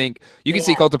thing, and I think you can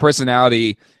see cult of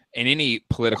personality in any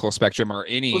political spectrum or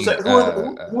any.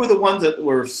 Who were the ones that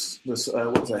were this?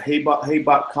 What was a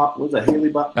Haybot cop? What was a Haley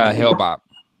Bot? Halebop.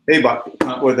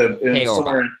 Haybot,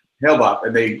 somewhere in Halebop,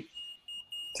 and they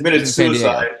committed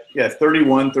suicide. Yeah,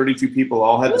 32 people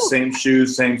all had the same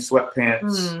shoes, same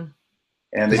sweatpants.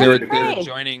 And they were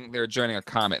joining a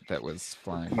comet that was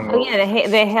flying. Oh yeah,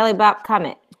 the Haley-Bop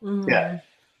comet. Yeah.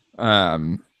 I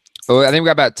think we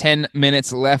got about 10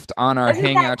 minutes left on our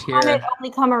hangout here. Comet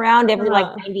only come around every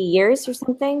 90 years or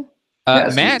something.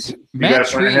 Matt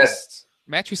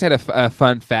Treese had a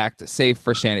fun fact, save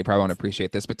for Shandy. Probably won't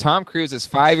appreciate this, but Tom Cruise is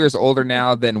 5 years older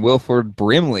now than Wilford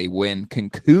Brimley when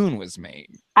Cocoon was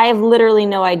made. I have literally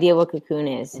no idea what Cocoon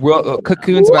is. Well,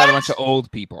 Cocoon's about a bunch of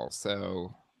old people,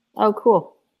 so. Oh,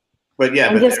 cool. But yeah,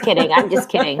 I'm just kidding.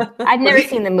 I've never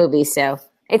seen the movie, so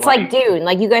it's like Dune.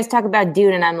 Like you guys talk about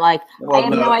Dune, and I'm like, I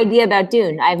have no idea about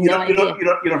Dune. I have no idea.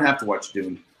 You don't have to watch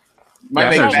Dune.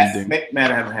 Matt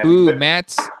haven't had. Ooh,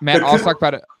 Matt also talked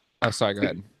about it. Oh, sorry. Go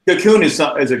ahead. Cocoon is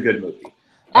a good movie.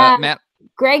 Matt.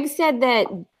 Greg said that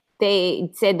they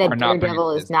said that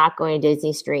Daredevil is not going to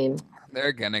Disney Stream.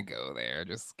 They're gonna go there.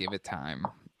 Just give it time.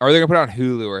 Or they're gonna put it on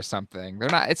Hulu or something. They're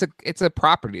not. It's a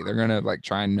property. They're gonna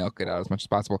try and milk it out as much as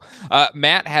possible.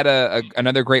 Matt had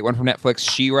another great one from Netflix.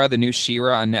 She-Ra, the new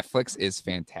She-Ra on Netflix is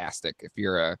fantastic. If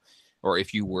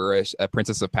you were a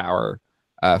Princess of Power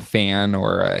fan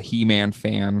or a He-Man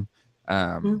fan,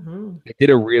 they did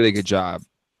a really good job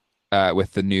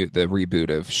with the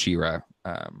reboot of She-Ra.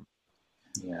 I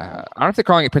don't know if they're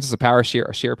calling it Princess of Power,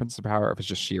 She-Ra Princess of Power, or if it's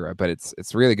just She-Ra, but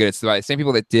it's really good. It's the same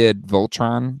people that did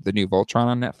Voltron, the new Voltron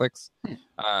on Netflix.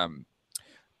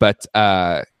 But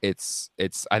it's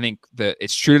I think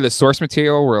it's true to the source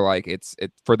material where like it's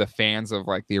for the fans of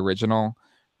like the original.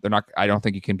 They're not. I don't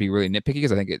think you can be really nitpicky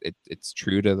because I think it's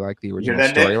true to like the original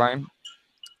storyline.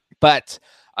 But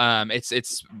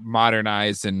it's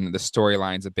modernized and the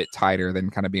storyline's a bit tighter than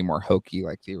kind of being more hokey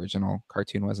like the original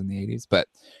cartoon was in the 80s. But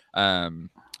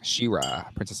She-Ra,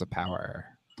 Princess of Power.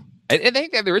 I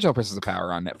think they have the original Princess of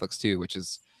Power on Netflix too, which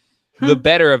is the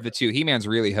better of the two. He-Man's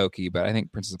really hokey, but I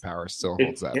think Princess of Power still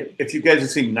holds up. If you guys have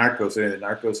seen Narcos,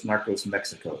 Narcos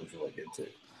Mexico is really good too.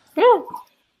 Yeah.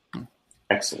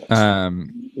 Excellent. A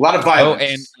lot of violence. Oh,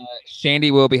 and Shandy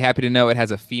will be happy to know it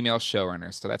has a female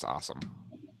showrunner, so that's awesome.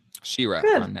 She-Ra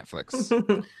on Netflix.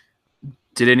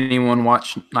 Did anyone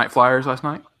watch Night Flyers last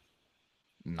night?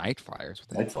 Night Flyers?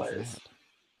 Night Flyers.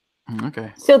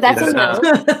 Okay. So that's a no.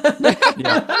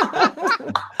 Yeah.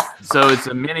 So it's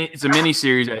a mini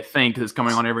series, I think, that's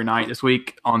coming on every night this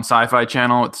week on Sci-Fi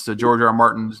Channel. It's George R. R.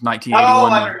 Martin's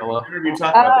 1981 novella.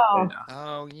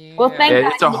 Oh yeah. Well,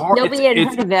 thank God. Nobody had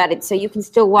heard about it, so you can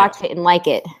still watch it and like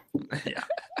it. Yeah.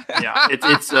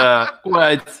 It's a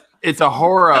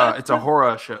horror. It's a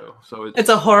horror show. So it's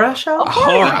a horror show.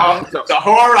 It's a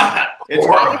horror.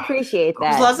 I appreciate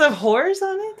that. There's lots of horrors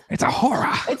on it. It's a horror.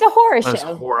 It's a horror show. It's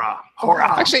horror.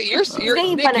 Actually, you're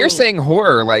saying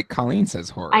horror like Colleen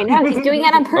says horror. I know he's doing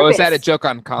that on purpose. Oh, is that a joke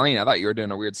on Colleen? I thought you were doing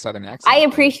a weird Southern accent. I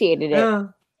appreciated it.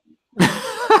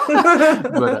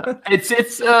 But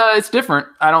it's different.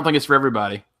 I don't think it's for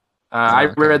everybody. I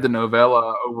read the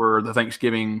novella over the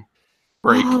Thanksgiving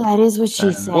break. Oh, that is what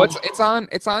she said. Well, it's on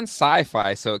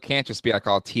Sci-Fi, so it can't just be like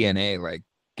all TNA like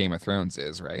Game of Thrones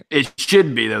is, right? It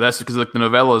should be though. That's because like the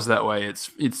novella is that way.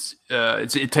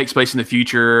 It takes place in the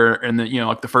future, and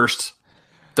the first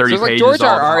 30 pages. So like George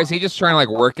R. Is he just trying to like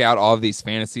work out all of these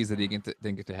fantasies that he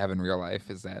didn't get to have in real life?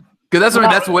 Is that? Because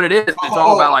that's what it is. It's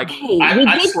all about like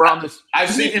I've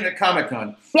seen him at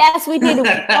Comic-Con. Yes, we did. We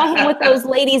saw him with those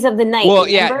ladies of the night. Well,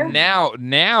 remember? yeah.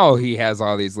 Now he has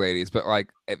all these ladies, but like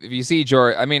if you see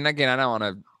George, I mean, again, I don't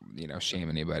want to shame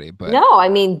anybody, but no, I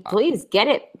mean, please get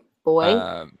it, boy.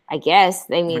 I guess.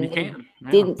 I mean, you can.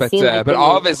 Didn't seem like but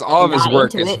all of his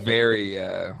work is very.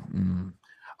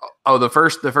 Oh, the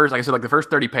first, like I said, like the first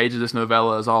 30 pages of this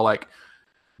novella is all like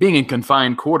being in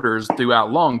confined quarters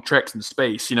throughout long treks in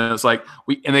space. You know, it's like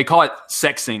and they call it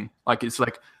sexing. Like it's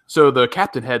like so the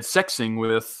captain had sexing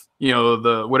with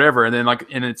the whatever, and then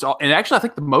it's all. And actually, I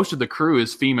think most of the crew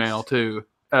is female too.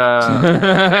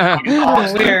 Weird.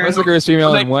 Most of the crew is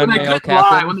female and one male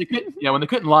captain. When they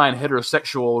couldn't lie in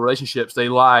heterosexual relationships, they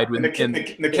lied And in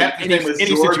the captain's name was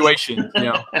any George. situation.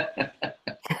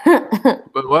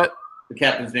 But what? The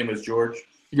captain's name was George.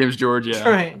 James George, yeah.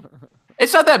 Right.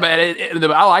 It's not that bad.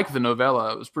 I like the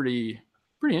novella. It was pretty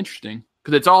interesting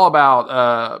because it's all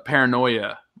about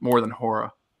paranoia more than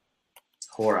horror.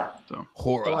 Horror. So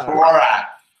Horror.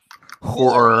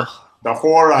 The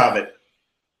horror of it.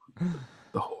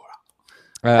 the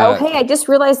horror. Okay, I just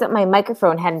realized that my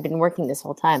microphone hadn't been working this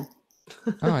whole time.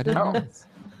 Oh, I didn't know.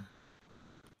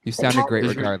 You sounded great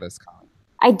regardless, Colin.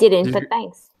 I didn't, but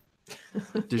thanks.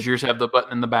 Does yours have the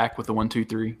button in the back with the 1, 2,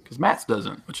 3? Because Matt's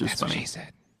doesn't, which is That's funny. what she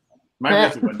said. Mine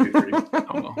has the 1, 2, 3.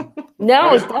 Oh, well.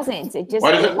 No, it doesn't. It just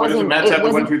Why doesn't Matt have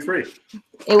the 1, 2, 3?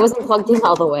 It wasn't plugged in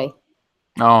all the way.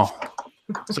 Oh,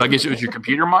 so I guess it was your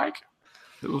computer mic.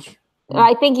 It was.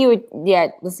 I think you would,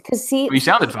 because You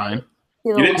sounded fine.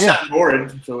 You didn't sound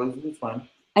horrid, so it was fine.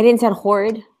 I didn't sound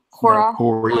horrid. Horror.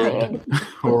 Horrid.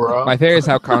 Horror. My favorite is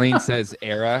how Colleen says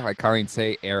era. Like Colleen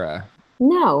say era.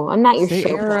 No, I'm not your Say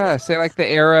show. era. Say like the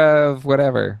era of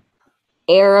whatever.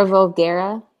 Era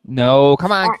Vulgara. No,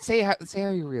 come on. Say how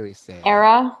you really say it.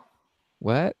 Era.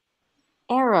 What?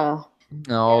 Era.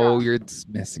 No, you're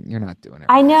messing. You're not doing it.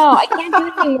 I know. I can't do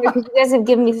it anymore because you guys have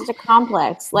given me such a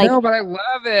complex. Like, no, but I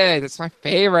love it. It's my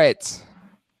favorite.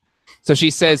 So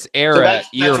she says So era. that's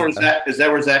era. where Zach, is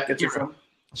that where Zach gets it from?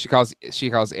 She calls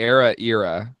era,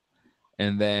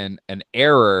 and then an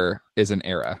error is an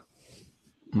era.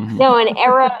 Mhm. no, an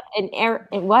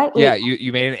what? Yeah,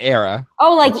 you made an era,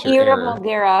 Oh, like That's your Era error.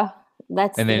 Vulgara.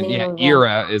 That's and the then name of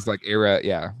era is like era.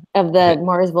 Yeah, of the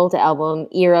Mars Volta album,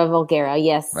 Era Vulgara.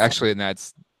 Yes. actually, and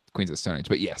that's Queens of Stone Age.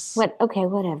 But yes. What? Okay,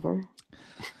 whatever.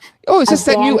 Oh, is this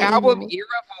that new Again. album, Era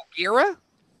Vulgara?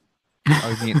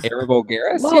 Oh, you mean Era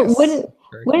Vulgaris? Well, Yes. wouldn't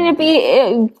Very it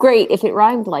be great if it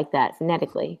rhymed like that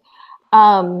phonetically?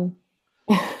 What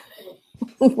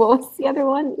was the other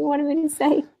one you wanted me to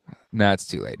say? No, it's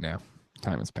too late now.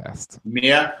 Time has passed.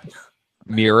 Mia?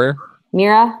 Mira.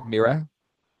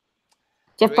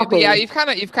 Jeff But Buckley. yeah, you've kind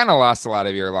of lost a lot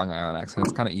of your Long Island accent.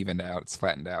 It's kind of evened out. It's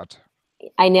flattened out.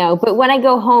 I know, but when I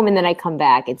go home and then I come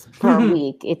back, it's per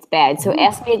week. It's bad. So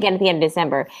ask me again at the end of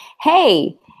December.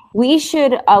 Hey, we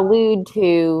should allude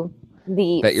to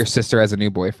That your sister has a new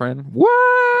boyfriend?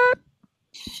 What?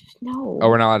 No. Oh,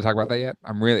 we're not allowed to talk about that yet?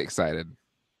 I'm really excited.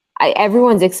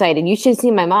 Everyone's excited. You should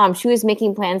see my mom. She was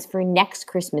making plans for next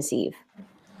Christmas Eve.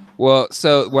 Well,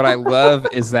 so what I love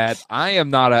is that I am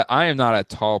not a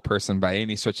tall person by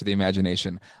any stretch of the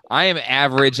imagination. I am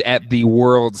average at the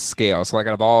world scale. So like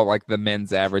out of all like the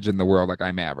men's average in the world, like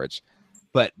I'm average.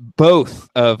 But both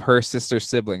of her sister's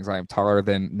siblings, I am taller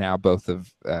than now both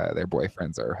of their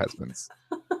boyfriends or husbands.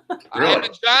 I am a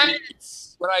giant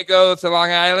when I go to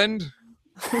Long Island.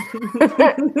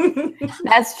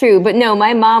 That's true. But no,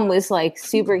 my mom was like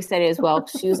super excited as well.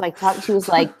 She was like,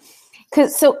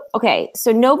 so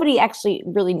nobody actually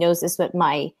really knows this, but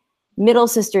my middle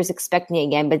sister is expecting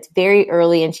again, but it's very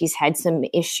early and she's had some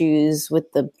issues with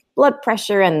the blood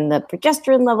pressure and the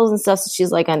progesterone levels and stuff. So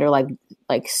she's like under like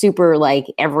super like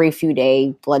every few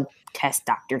day blood test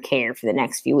doctor care for the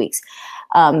next few weeks.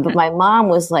 But my mom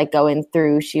was like going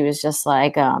through, she was just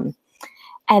like, and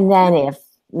then if,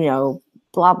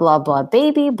 blah, blah, blah,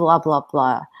 baby, blah, blah,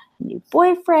 blah, new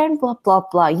boyfriend, blah, blah,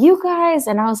 blah, you guys.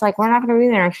 And I was like, we're not going to be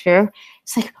there next year.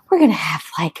 It's like, we're going to have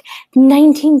like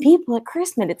 19 people at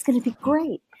Christmas. It's going to be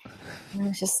great. And I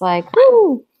was just like,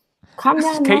 ooh, calm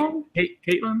down, man.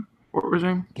 Caitlin? What was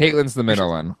her name? Caitlin's the middle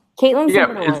one. Caitlin's the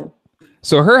middle one.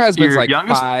 So her husband's Your like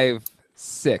youngest?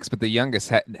 5'6", but the youngest,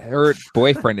 her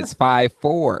boyfriend is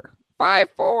 5'4".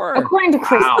 5'4". According to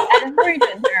Chris, Wow.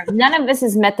 none of us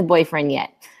has met the boyfriend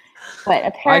yet. But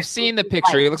apparently, I've seen the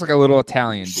picture. He looks like a little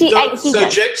Italian dude.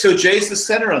 So Jay's the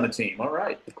center on the team. All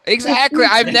right. Exactly.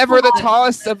 I'm never the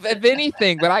tallest of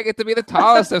anything, but I get to be the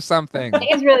tallest of something.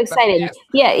 He's really excited.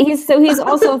 Yeah, he's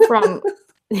also from.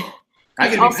 I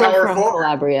can be also power from forward.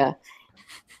 Calabria.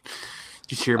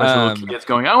 You hear a bunch of little kids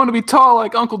going, I want to be tall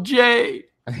like Uncle Jay.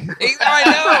 I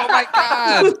know. Oh my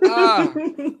god.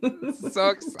 So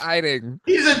exciting.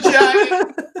 He's a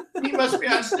giant. He must be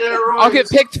on steroids. I'll get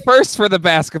picked first for the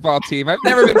basketball team. I've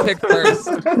never been picked first.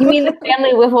 You mean the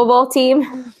family wiffle ball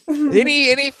team?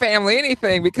 Any family,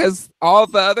 anything, because all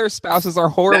the other spouses are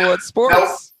horrible at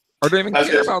sports. Or don't even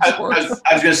care about sports.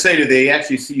 I was going to say, do they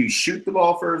actually see you shoot the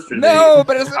ball first? Or No,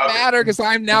 but it doesn't matter because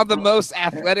I'm now the most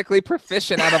athletically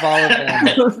proficient out of all of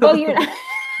them. Well, you're not.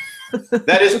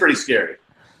 That is pretty scary.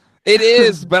 It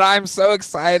is, but I'm so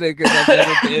excited because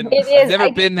I've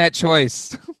never been that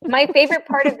choice. My favorite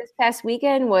part of this past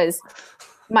weekend was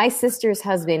my sister's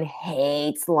husband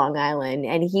hates Long Island,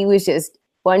 and he was just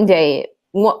one day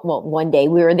we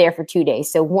were there for 2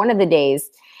 days. So one of the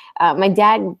days, my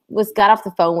dad got off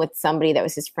the phone with somebody that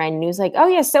was his friend, and he was like, "Oh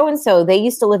yeah, so and so. They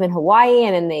used to live in Hawaii,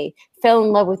 and then they fell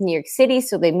in love with New York City,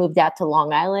 so they moved out to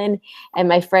Long Island." And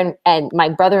my friend and my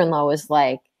brother-in-law was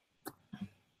like,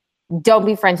 "Don't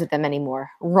be friends with them anymore.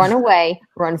 Run away,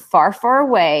 run far, far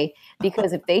away,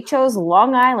 because if they chose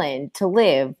Long Island to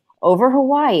live over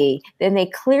Hawaii, then they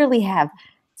clearly have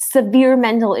severe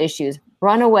mental issues.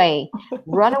 Run away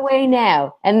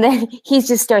now." And then he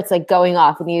just starts like going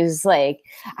off, and he was like,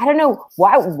 "I don't know,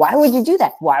 why would you do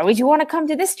that? Why would you want to come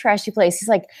to this trashy place?" He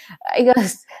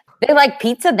goes, "They like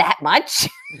pizza that much?"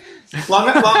 Long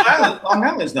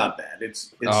Island's not bad.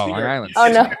 It's Long Island. Oh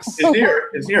no, it's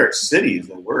New York City is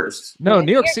the worst. No,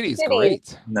 New York City is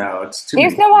great. No, it's too.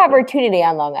 There's no opportunity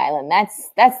on Long Island.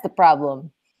 That's the problem.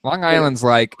 Long Island's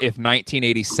like if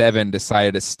 1987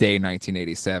 decided to stay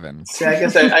 1987. See, I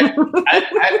guess I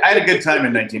had a good time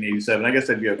in 1987. I guess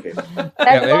I'd be okay.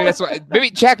 Maybe that's why. Maybe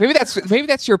Jack. Maybe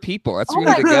that's your people. That's where you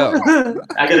need to go.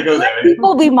 I gotta go there.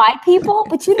 People be my people,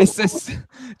 but you. It's this,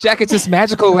 Jack. It's this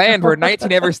magical land where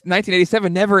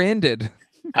 1987 never ended.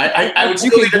 I would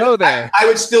You still can go there. I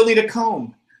would still need a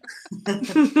comb.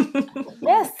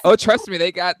 Yes. Oh, trust me,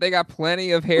 they got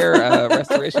plenty of hair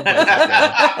restoration.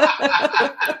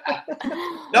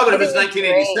 No, but if it's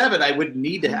 1987, I wouldn't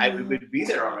need to. I would be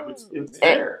there. It was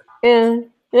there. Yeah.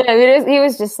 He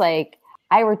was just like,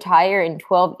 "I retire in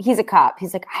 12." He's a cop.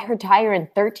 He's like, "I retire in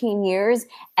 13 years,"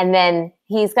 and then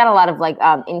he's got a lot of like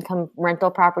income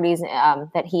rental properties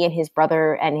that he and his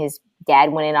brother and his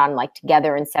dad went in on like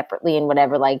together and separately and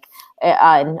whatever. Like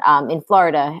in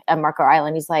Florida, Marco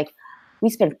Island, he's like, "We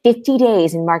spent 50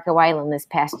 days in Marco Island this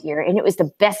past year, and it was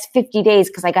the best 50 days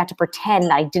because I got to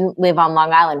pretend I didn't live on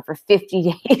Long Island for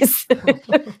 50 days."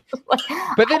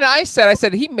 But then I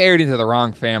said he married into the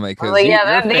wrong family because they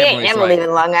ain't never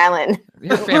leaving Long Island.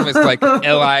 Your family's like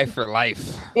LI for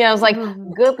life. Yeah, I was like,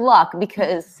 good luck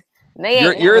because they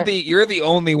ain't. You're the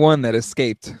only one that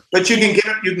escaped. But you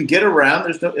can get around.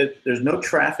 There's no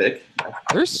traffic.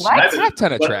 There's a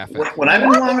ton of traffic. When I'm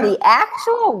in Long Island, the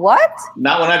actual what?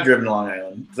 Not when I've driven to Long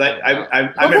Island.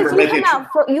 I remember making.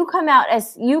 You come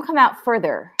out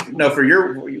further. No, for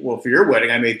your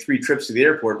wedding, I made 3 trips to the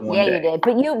airport in one day. Yeah, you did.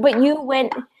 But you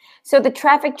went. So the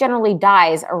traffic generally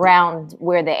dies around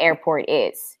where the airport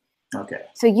is. Okay.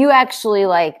 So you actually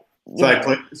like.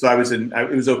 I was in.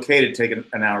 It was okay to take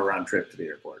an hour round trip to the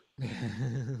airport.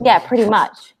 Yeah, pretty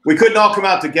much. We couldn't all come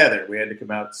out together. We had to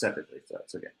come out separately, so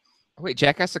it's okay. Wait,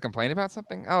 Jack has to complain about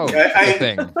something? Oh,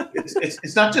 thing.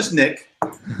 It's not just Nick.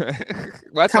 Well,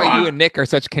 that's why you and Nick are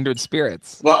such kindred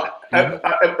spirits. Well,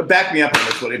 back me up on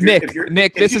this one.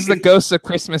 Nick, this is the ghost of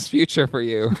Christmas future for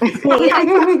you.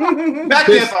 Back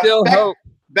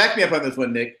me up on this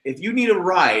one, Nick. If you need a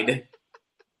ride,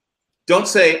 don't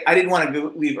say, "I didn't want to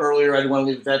leave earlier. I didn't want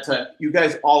to leave at that time." You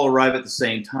guys all arrive at the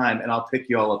same time, and I'll pick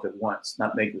you all up at once,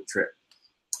 not make the trip.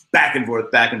 Back and forth,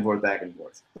 back and forth, back and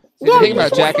forth. The thing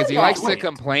about Jack is he likes to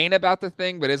complain about the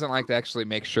thing, but isn't like to actually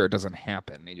make sure it doesn't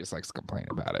happen. He just likes to complain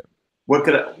about it. I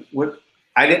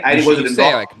wasn't involved.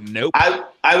 Say like, nope.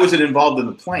 I wasn't involved in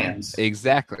the plans.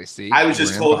 Exactly. See, I was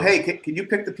just told, "Hey, can you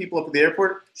pick the people up at the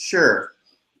airport?" Sure.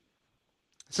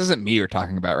 This isn't me you're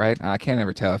talking about, right? I can't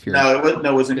ever tell if you're.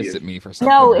 It wasn't pissed you. At me for something.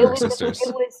 No, it was sisters.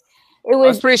 I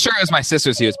was pretty sure it was my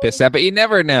sisters he was pissed at, but you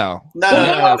never know.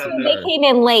 No. They came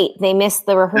in late. They missed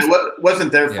the rehearsal. It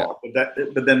wasn't their fault,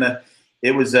 but then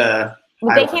it was. But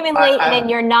they came in late, and then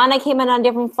your Nana came in on a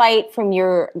different flight from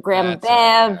your Grandma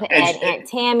Bev and Aunt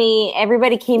Tammy.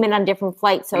 Everybody came in on different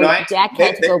flights, so Jack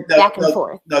had to go back and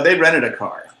forth. No, they rented a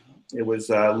car. It was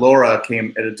Laura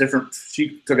came at a different.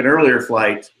 She took an earlier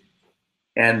flight,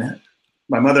 and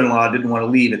my mother-in-law didn't want to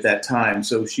leave at that time,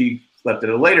 so she left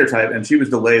at a later time, and she was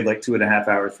delayed like 2.5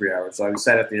 hours, 3 hours. So I was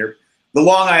sat at the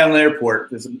Long Island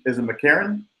airport. Is it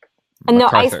McCarran? No,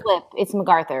 Islip. It's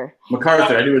MacArthur.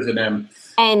 MacArthur. I knew it was an M.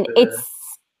 And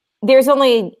there's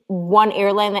only one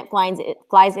airline that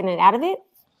flies in and out of it,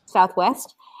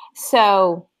 Southwest.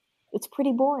 So it's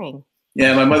pretty boring.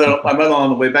 Yeah, my mother on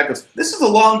the way back goes, "This is a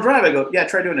long drive." I go, "Yeah,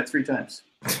 try doing it 3 times."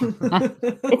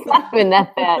 It's not been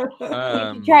that bad.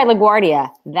 You try LaGuardia.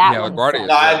 LaGuardia.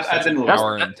 No, I've been an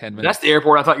hour and 10 minutes. That's the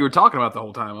airport I thought you were talking about the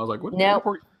whole time. I was like, "What?" Nope.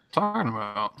 Airport? talking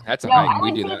about. That's a No, I hike.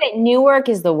 We would do say that. that Newark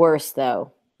is the worst,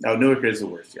 though. No, Newark is the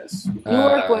worst. Yes,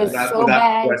 Newark was so without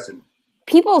bad. question.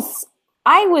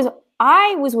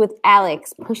 I was with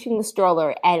Alex pushing the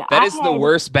stroller, and That is the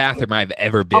worst bathroom I've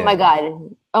ever been. Oh my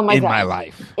god! Oh my in god! my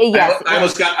life. Yes. I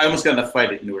almost got in a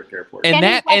fight at Newark Airport. And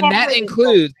Kenny's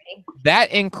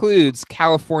that includes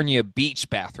California beach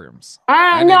bathrooms. No,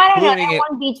 I don't know. including That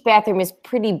one beach bathroom is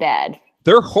pretty bad.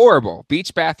 They're horrible.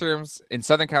 Beach bathrooms in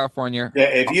Southern California.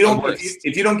 Yeah, if you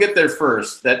don't get there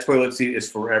first, that toilet seat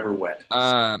is forever wet.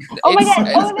 Oh my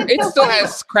god! It still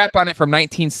has crap on it from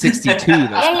 1962.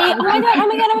 Yeah. Oh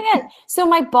my god! So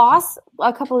my boss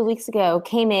a couple of weeks ago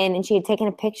came in and she had taken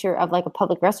a picture of like a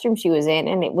public restroom she was in,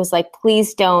 and it was like,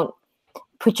 please don't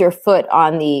put your foot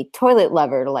on the toilet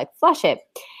lever to like flush it.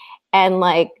 And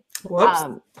like,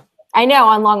 I know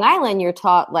on Long Island you're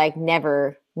taught like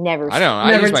never. I don't know.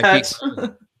 I use my feet.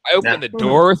 I open the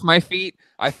door with my feet.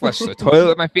 I flush the toilet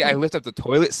with my feet. I lift up the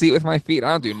toilet seat with my feet. I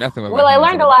don't do nothing with my Well, I hands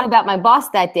learned a lot about my boss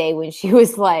that day when she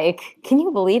was like, "Can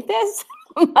you believe this?"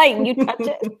 I'm like, "You touch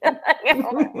it."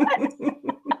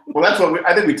 Well, that's what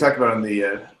I think we talked about on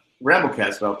the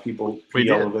Ramblecast about people pee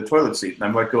all over the toilet seat. And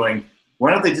I'm like going,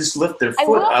 why don't they just lift their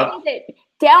foot up?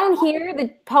 Down here, the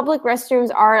public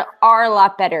restrooms are a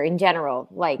lot better in general.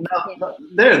 Like, no,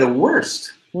 they're the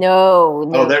worst. No.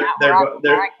 They're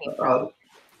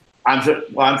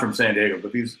I'm from San Diego,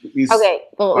 but these. Okay,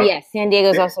 well, yeah, San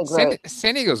Diego's also great.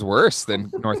 San Diego's worse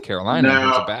than North Carolina in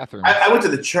terms of bathrooms. I went to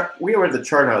the chart. We were at the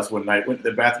Chart House one night. Went to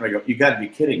the bathroom. I go, you got to be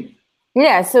kidding me.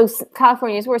 Yeah, so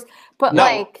California is worse, but no,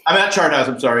 like I'm at Chart House.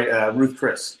 I'm sorry, Ruth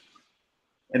Chris,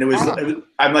 and it was.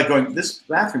 I'm like going, this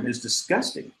bathroom is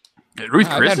disgusting. Ruth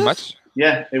Chris?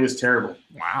 Yeah, it was terrible.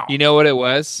 Wow. You know what it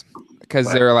was?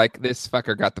 Because they were like, this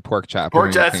fucker got the pork chop.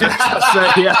 Pork chop.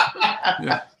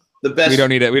 Yeah. The best. We don't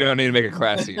need it. We don't need to make it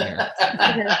classy in here.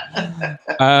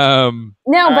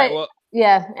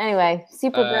 Yeah. Anyway,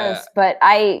 super gross. But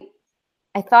I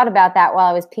thought about that while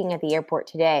I was peeing at the airport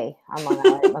today on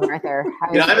Long Arthur.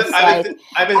 I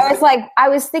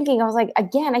was thinking,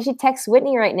 again, I should text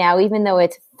Whitney right now, even though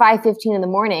it's 5:15 in the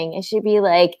morning. It should be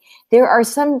like, there are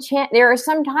some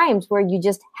times where you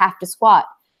just have to squat,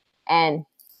 and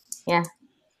yeah.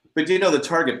 But the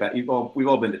Target, we've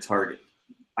all been to Target.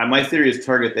 My theory is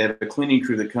Target, they have a cleaning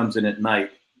crew that comes in at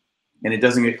night, and it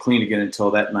doesn't get cleaned again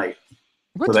until that night.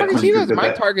 What Target you go?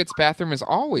 My Target's bathroom is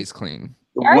always clean.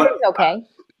 Ours is okay.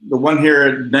 The one here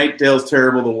at Nightdale's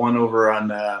terrible. The one over on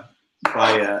the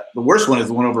worst one is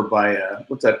the one over by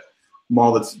what's that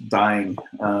mall that's dying?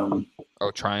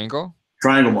 Triangle.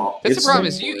 Triangle Mall. That's the problem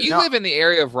is you live in the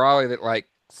area of Raleigh that like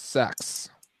sucks.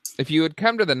 If you would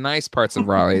come to the nice parts of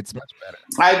Raleigh, it's much better.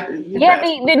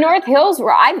 The North Hills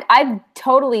where I've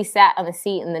totally sat on the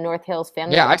seat in the North Hills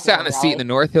family. Yeah, I've sat on the seat in the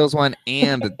North Hills one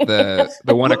and the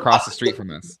one across the street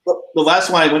from us. The last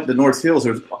one I went to the North Hills,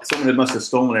 there was someone that must have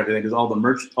stolen everything because all the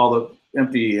merch, all the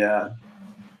empty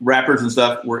wrappers and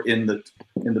stuff were in the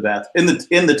bath, in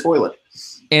the toilet.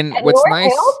 And what's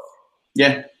nice?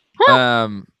 Yeah.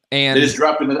 And they just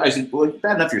dropped it. I said, well,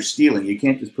 bad enough you're stealing. You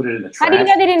can't just put it in the trash. How do you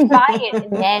know they didn't buy it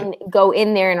and then go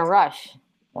in there in a rush?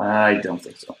 I don't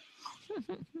think so.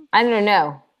 I don't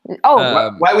know.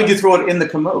 Oh. Why would you throw it in the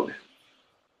commode?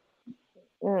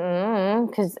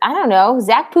 Because, I don't know.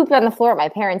 Zach pooped on the floor at my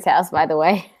parents' house, by the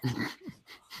way.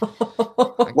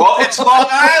 Well, it's Long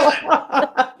Island.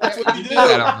 That's what you do.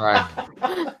 I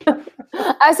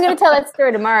was going to tell that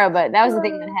story tomorrow, but that was the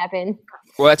thing that happened.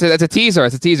 Well, that's a teaser.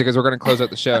 It's a teaser because we're going to close out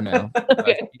the show now.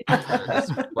 Okay.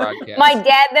 My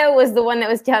dad, though, was the one that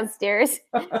was downstairs.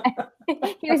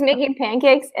 He was making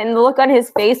pancakes, and the look on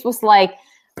his face was like,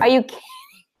 are you kidding?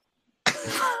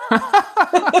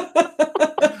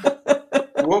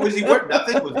 What was he wearing?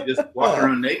 Nothing? Was he just walking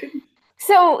around naked?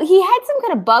 So he had some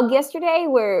kind of bug yesterday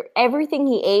where everything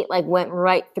he ate like went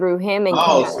right through him and came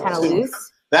out kind of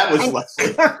loose. That was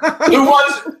Leslie.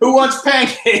 Who wants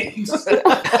pancakes?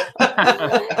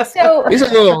 So he's a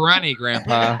little runny,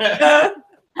 Grandpa.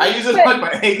 I use this like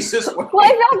my eggs this way. Well,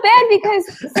 I felt bad because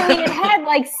he had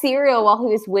like cereal while he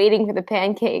was waiting for the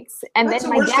pancakes, and then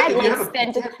my dad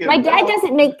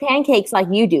doesn't make pancakes like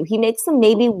you do. He makes them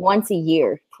maybe once a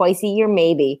year, twice a year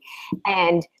maybe.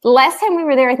 And the last time we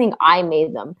were there, I think I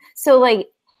made them. So like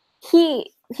he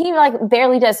like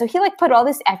barely does. So he like put all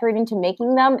this effort into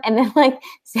making them, and then like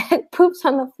Zach poops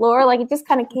on the floor. Like it just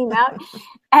kind of came out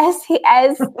as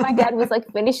my dad was like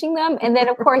finishing them. And then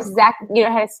of course Zach,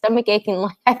 had a stomach ache, and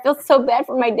like I feel so bad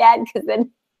for my dad because then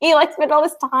he like spent all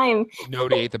this time.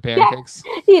 Nobody ate the pancakes.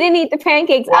 Yeah, he didn't eat the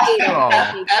pancakes.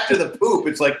 After the poop,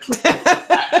 it's like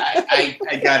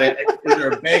I got it. Is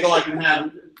there a bagel I can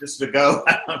have just to go?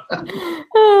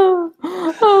 oh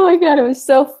god, it was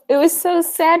so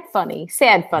sad funny.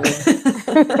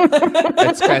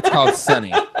 That's called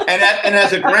Sunny. And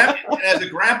as a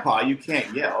grandpa, you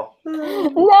can't yell.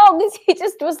 No, because he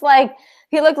just was like,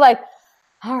 he looked like,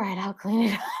 all right, I'll clean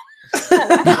it up.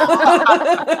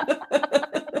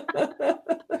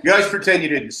 You guys pretend you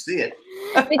didn't see it.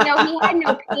 But no,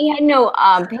 he had no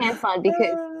pants on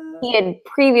because he had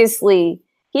previously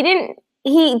he didn't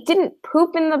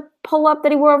poop in the pull up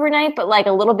that he wore overnight, but like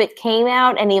a little bit came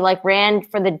out, and he like ran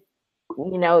for the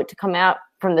to come out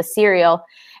from the cereal,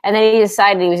 and then he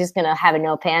decided he was just gonna have a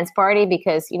no pants party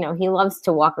because he loves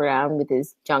to walk around with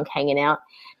his junk hanging out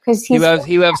because he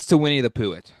loves to Winnie the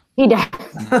Pooh it. He does.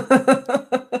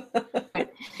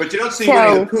 But you don't see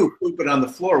Winnie the Pooh pooping on the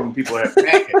floor when people have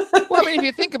pancakes. Well, I mean, if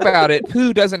you think about it,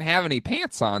 Pooh doesn't have any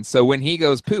pants on, so when he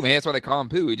goes poo, man, that's why they call him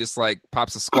Pooh. He just like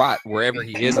pops a squat wherever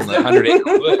he is in the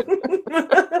 100-acre wood,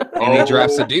 and he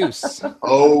drops a deuce.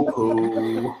 Oh,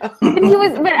 Pooh!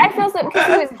 But I feel so because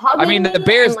he was hugging. I mean, the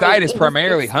bear's diet is it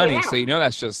primarily was honey, so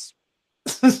that's just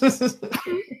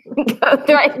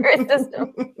go right through his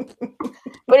system.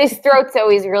 But his throat's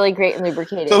always really great and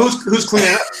lubricated. So who's cleaning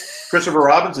it up? Christopher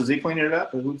Robbins, is he cleaning it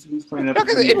up? Or who's cleaning it up?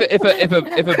 No, if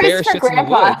a bear shits in the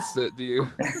woods, do you?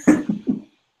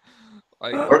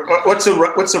 Like, or what's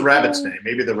the rabbit's name?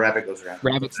 Maybe the rabbit goes around.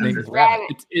 Rabbit's name is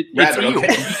Rabbit. It's Rabbit, Eeyore.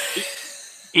 okay.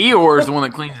 Eeyore is the one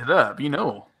that cleans it up.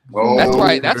 Oh,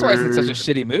 That's why he's in such a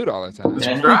shitty mood all the time.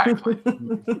 That's right.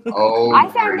 Oh, I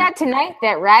found out tonight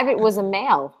that Rabbit was a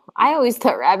male. I always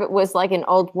thought Rabbit was like an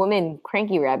old woman,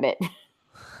 cranky rabbit.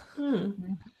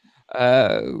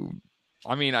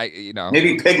 I mean,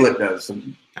 maybe Piglet does.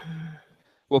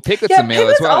 Well, Piglet's a male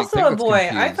as Piglet's well. also a boy.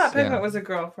 Confused. I thought Piglet was a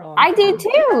girl for a long I time. did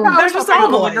too. They're just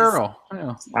all boys. Girl.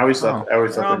 Yeah. I always thought. They're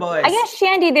all that- boys. I guess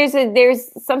Shandy, there's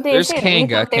something. There's to say that you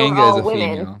Kanga. thought they were Kanga all is a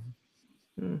women.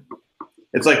 female.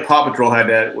 It's like Paw Patrol had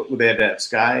that. They had that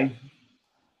Sky.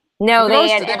 No, They've they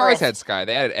had always Everest. had Sky.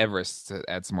 They added Everest to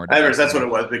add some more. Everest, that's what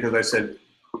diversity. it was because I said,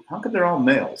 how come they're all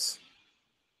males?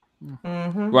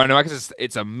 Mm-hmm. Well, no, because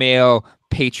it's a male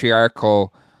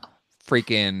patriarchal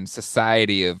freaking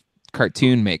society of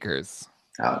cartoon makers.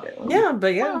 Okay, well, Yeah,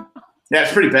 but yeah. yeah,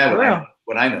 it's pretty bad Wow.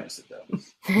 when I noticed it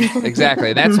though.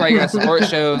 Exactly. That's why you got support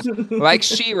shows like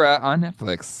She-Ra on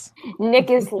Netflix. Nick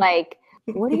is like,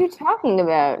 what are you talking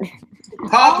about?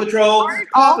 Paw Patrol,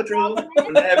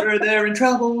 whenever they're in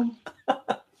trouble.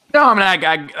 No, I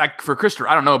mean, I for Christopher,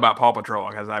 I don't know about Paw Patrol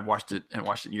because I've watched it in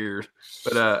years.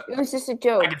 But It was just a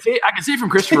joke. I can see it from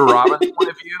Christopher Robin's point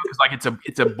of view because like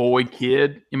it's a boy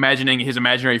kid imagining his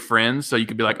imaginary friends. So you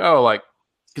could be like, oh, like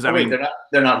because I Wait, mean,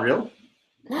 they're not real.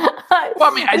 well,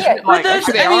 I mean, I just Yeah, like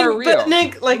they are real. But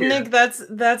Nick,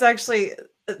 that's actually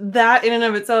that in and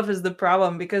of itself is the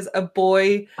problem because a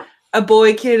boy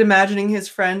kid imagining his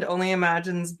friend only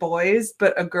imagines boys,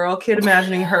 but a girl kid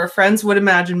imagining her friends would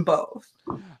imagine both.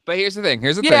 But here's the thing.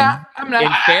 yeah, I'm not.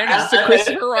 In fairness to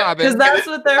Christopher Robin, Because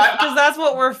that's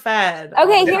what we're fed.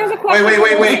 Okay, here's a question. Wait.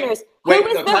 for listeners. Wait, Who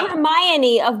was no, the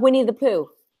Hermione of Winnie the Pooh?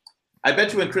 I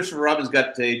bet you when Christopher Robbins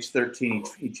got to age 13,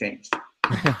 he changed.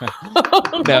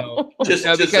 no, Just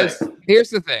because saying. here's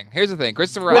the thing.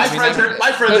 Christopher My Robin. friends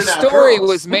are The now story girls.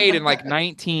 was made in like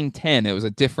 1910. It was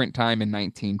a different time in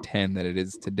 1910 than it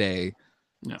is today.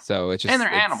 Yeah. So it's just And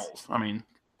they're animals. I mean,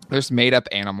 There's made up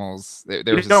animals. There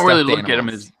you was don't really stuffed look at them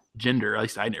animals. as gender. At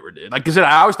least I never did. Like I said,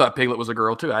 I always thought Piglet was a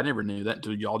girl too. I never knew that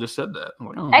until y'all just said that. I'm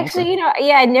like, oh, Actually,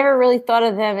 okay. I never really thought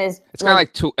of them as. It's kind of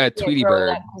like Tweety growing Bird.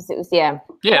 up 'cause it was, yeah,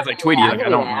 Yeah, it's like Tweety. I'll Like, give I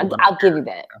you don't that. know. I'll give you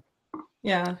that.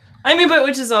 Yeah. I mean, but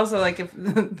which is also like if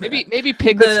Maybe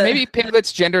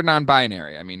Piglet's gender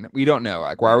non-binary. I mean, we don't know.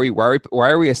 Like, why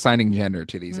are we assigning gender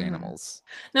to these animals?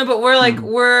 no, but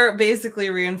we're basically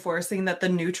reinforcing that the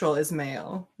neutral is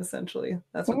male. Essentially,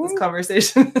 that's what this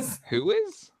conversation is. Who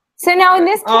is? So now in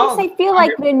this case, Oh. I feel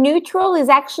like the neutral is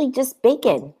actually just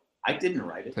bacon. I didn't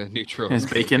write it. The neutral. It's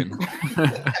bacon.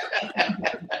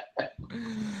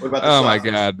 What about the Oh my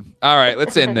sausage? god! All right,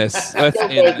 let's end this. Let's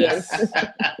Still end bacon. this.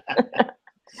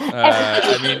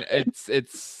 I mean,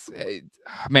 it's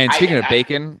man. Speaking of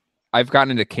bacon, I've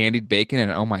gotten into candied bacon,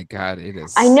 and oh my god, it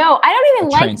is. I know. I don't even A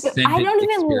like. I transcendent don't even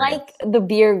experience. like the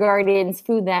beer garden's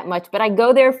food that much, but I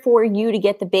go there for you to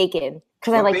get the bacon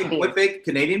because I What like the beer. What bacon?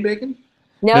 Canadian bacon?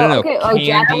 No, Okay. Oh,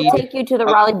 Jack will candied- take you to the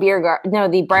Raleigh Beer Garden. No,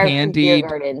 the Briarcliff Beer Candied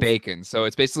Garden. bacon. So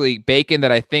it's basically bacon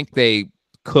that I think they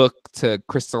cook to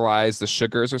crystallize the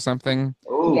sugars or something,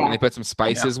 Oh, Yeah. and they put some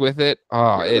spices with it.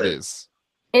 Oh, it Really? is.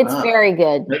 It's Wow. very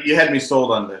good. you had me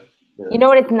sold on the You know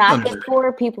what it's not Under- good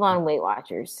for? People on Weight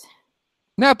Watchers.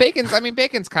 No, bacon's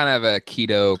kind of a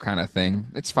keto kind of thing.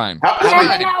 It's fine. How Yeah, many,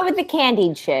 but not with the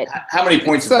candied shit. how many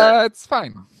points is that? It's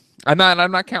fine. I'm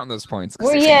not counting those points.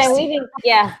 Well, yeah, we didn't.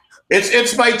 Yeah.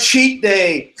 It's my cheat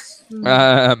day.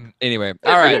 Anyway,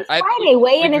 all right. It's Friday.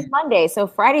 Weigh-in is Monday, so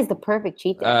Friday's the perfect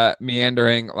cheat day.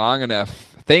 Meandering long enough.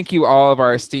 Thank you, all of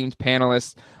our esteemed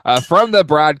panelists. From the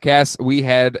broadcast, we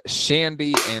had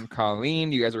Shandy and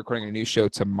Colleen. You guys are recording a new show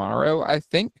tomorrow, I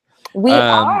think. We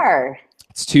are.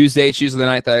 It's Tuesday. It's usually the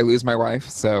night that I lose my wife.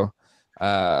 So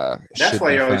that's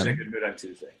why you're always in a good mood on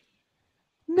Tuesday.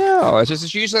 No,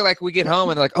 it's usually like we get home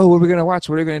and they're like, oh, what are we going to watch?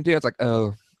 What are we going to do? It's like,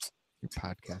 oh, you're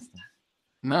podcasting.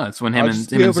 No, it's when I'll him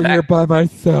just and be him over and Zach. here by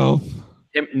myself.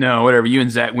 No, whatever. You and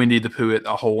Zach Windy the Pooh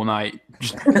a whole night.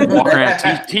 Just walking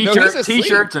around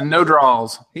t-shirts and no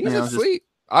draws. He's asleep.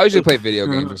 I usually play video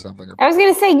games or something. I was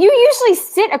going to say, you usually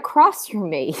sit across from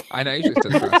me. I know, you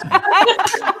usually sit across from me.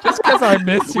 Just because I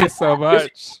miss you so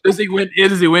much. Does he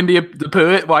Windy the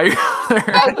Pooh while you're there?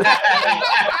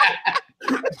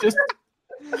 Just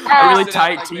a really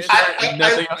tight t-shirt and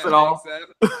nothing else at all.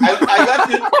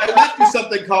 I left you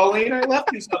something, Colleen. I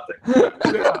left you something.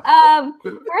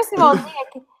 First of all,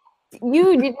 Nick,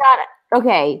 you did not.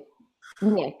 Okay,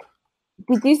 Nick,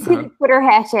 did you see the Twitter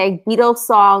hashtag Beatles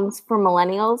songs for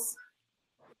millennials?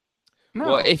 No.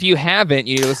 Well, if you haven't,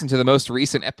 you need to listen to the most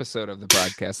recent episode of the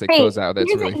broadcast. They close out. That's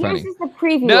really funny. Here's just a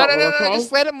preview. No. Okay?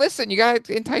 Just let them listen. You got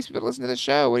to entice people to listen to the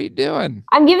show. What are you doing?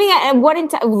 I'm giving it. And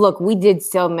look, we did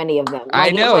so many of them.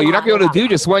 I know. You're not going to be able to do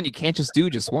just one. You can't just do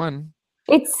just one.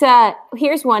 It's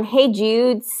here's one. Hey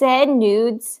Jude, send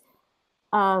nudes.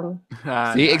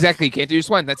 See, exactly. You can't do just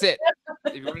one. That's it.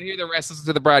 If you want to hear the rest, listen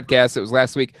to the broadcast. It was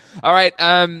last week. All right.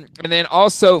 And then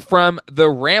also from the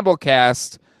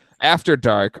Ramblecast After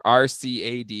Dark,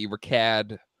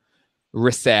 RCAD,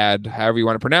 Rasad, however you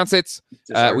want to pronounce it.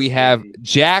 We have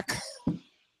Jack,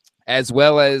 as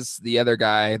well as the other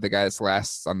guy, the guy that's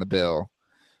last on the bill,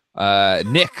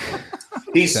 Nick.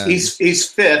 He's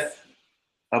fifth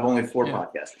of only 4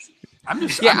 podcasters. I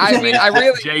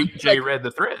really. Jay read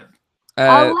the thread.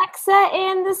 Alexa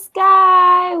in the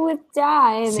sky with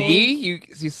diamonds. See, you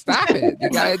stop it. You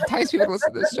gotta entice people to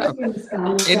listen to this show.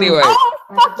 Anyway. Oh,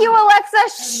 fuck you,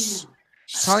 Alexa.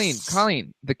 Shh.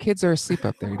 Colleen, the kids are asleep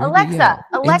up there. Alexa.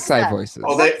 Inside voices.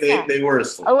 Oh, they were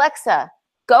asleep. Alexa,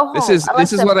 go home. This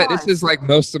is like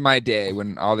most of my day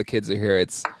when all the kids are here.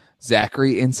 It's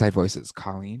Zachary inside voices,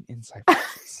 Colleen inside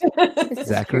voices,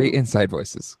 Zachary inside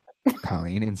voices,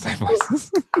 Colleen inside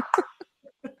voices.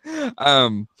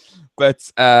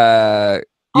 But yes,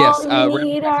 we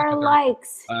need our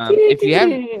likes. If you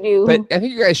haven't, but I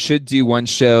think you guys should do one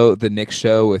show, the Nick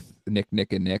show with Nick,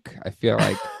 and Nick. I feel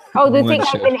like the thing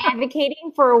I've been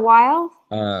advocating for a while.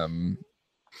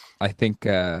 I think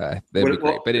that'd be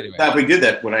great. But anyway, if we did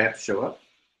that, would I have to show up?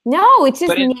 No, it's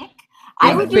just Nick.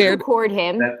 I would just record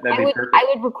him. I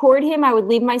would record him. I would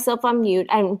leave myself on mute,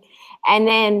 and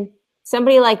then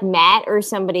somebody like Matt or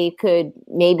somebody could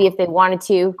maybe, if they wanted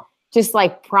to, just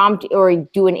like prompt or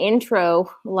do an intro,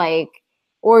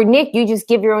 or Nick, you just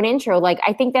give your own intro. Like,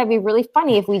 I think that'd be really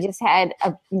funny if we just had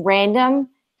a random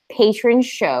patron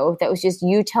show that was just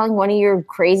you telling one of your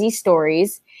crazy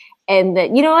stories. And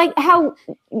that, like how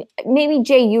maybe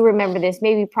Jay, you remember this,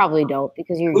 maybe probably don't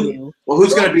because you're new. Well,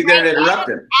 who's going to be there to interrupt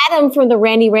him? Adam from the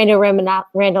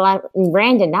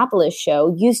Randonopoulos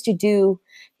show used to do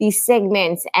these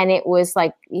segments, and it was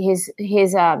like his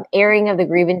airing of the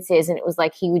grievances, and it was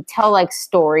like he would tell like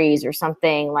stories or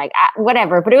something, like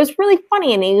whatever, but it was really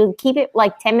funny, and he would keep it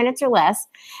like 10 minutes or less,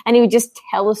 and he would just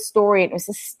tell a story, and it was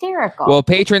hysterical. Well,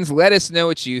 patrons, let us know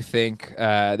what you think.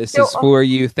 This is for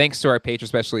you. Thanks to our patrons,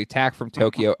 especially Tack from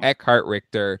Tokyo, Eckhart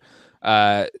Richter,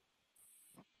 Maggie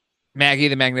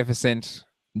the Magnificent,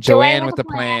 Joanne with the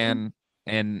plan,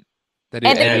 and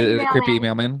the creepy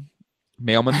mailman.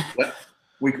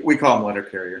 We call him letter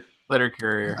carrier. Letter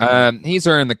carrier. He's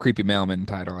earned the creepy mailman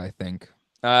title, I think.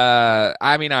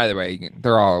 I mean, either way,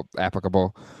 they're all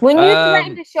applicable. When you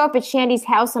threaten to show up at Shandy's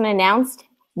house unannounced,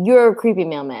 you're a creepy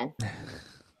mailman.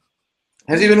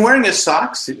 Has he been wearing his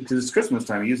socks? Because it's Christmas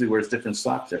time. He usually wears different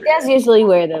socks every day. He does usually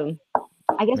wear them.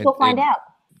 I guess we'll find out.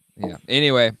 Yeah.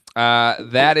 Anyway,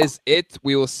 that is it.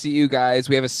 We will see you guys.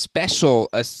 We have a special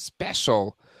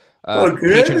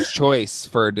Patron's Choice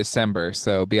for December,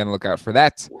 so be on the lookout for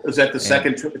that. Is that the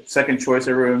second choice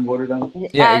everyone voted on?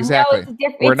 Yeah, exactly. No,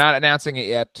 we're not announcing it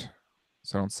yet,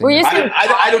 so don't see.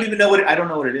 I don't even know what I don't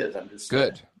know what it is. I'm just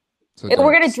good. So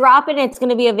we're gonna drop it. It's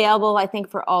gonna be available, I think,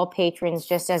 for all patrons,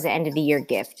 just as an end of the year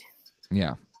gift.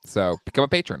 Yeah. So become a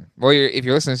patron. Well, if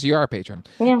you're listening, so you are a patron.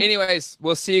 Yeah. Anyways,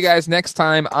 we'll see you guys next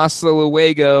time. Hasta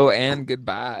luego and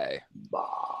goodbye. Bye.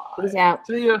 Peace out.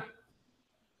 See ya.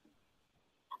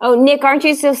 Oh, Nick, aren't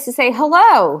you supposed to say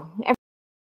hello?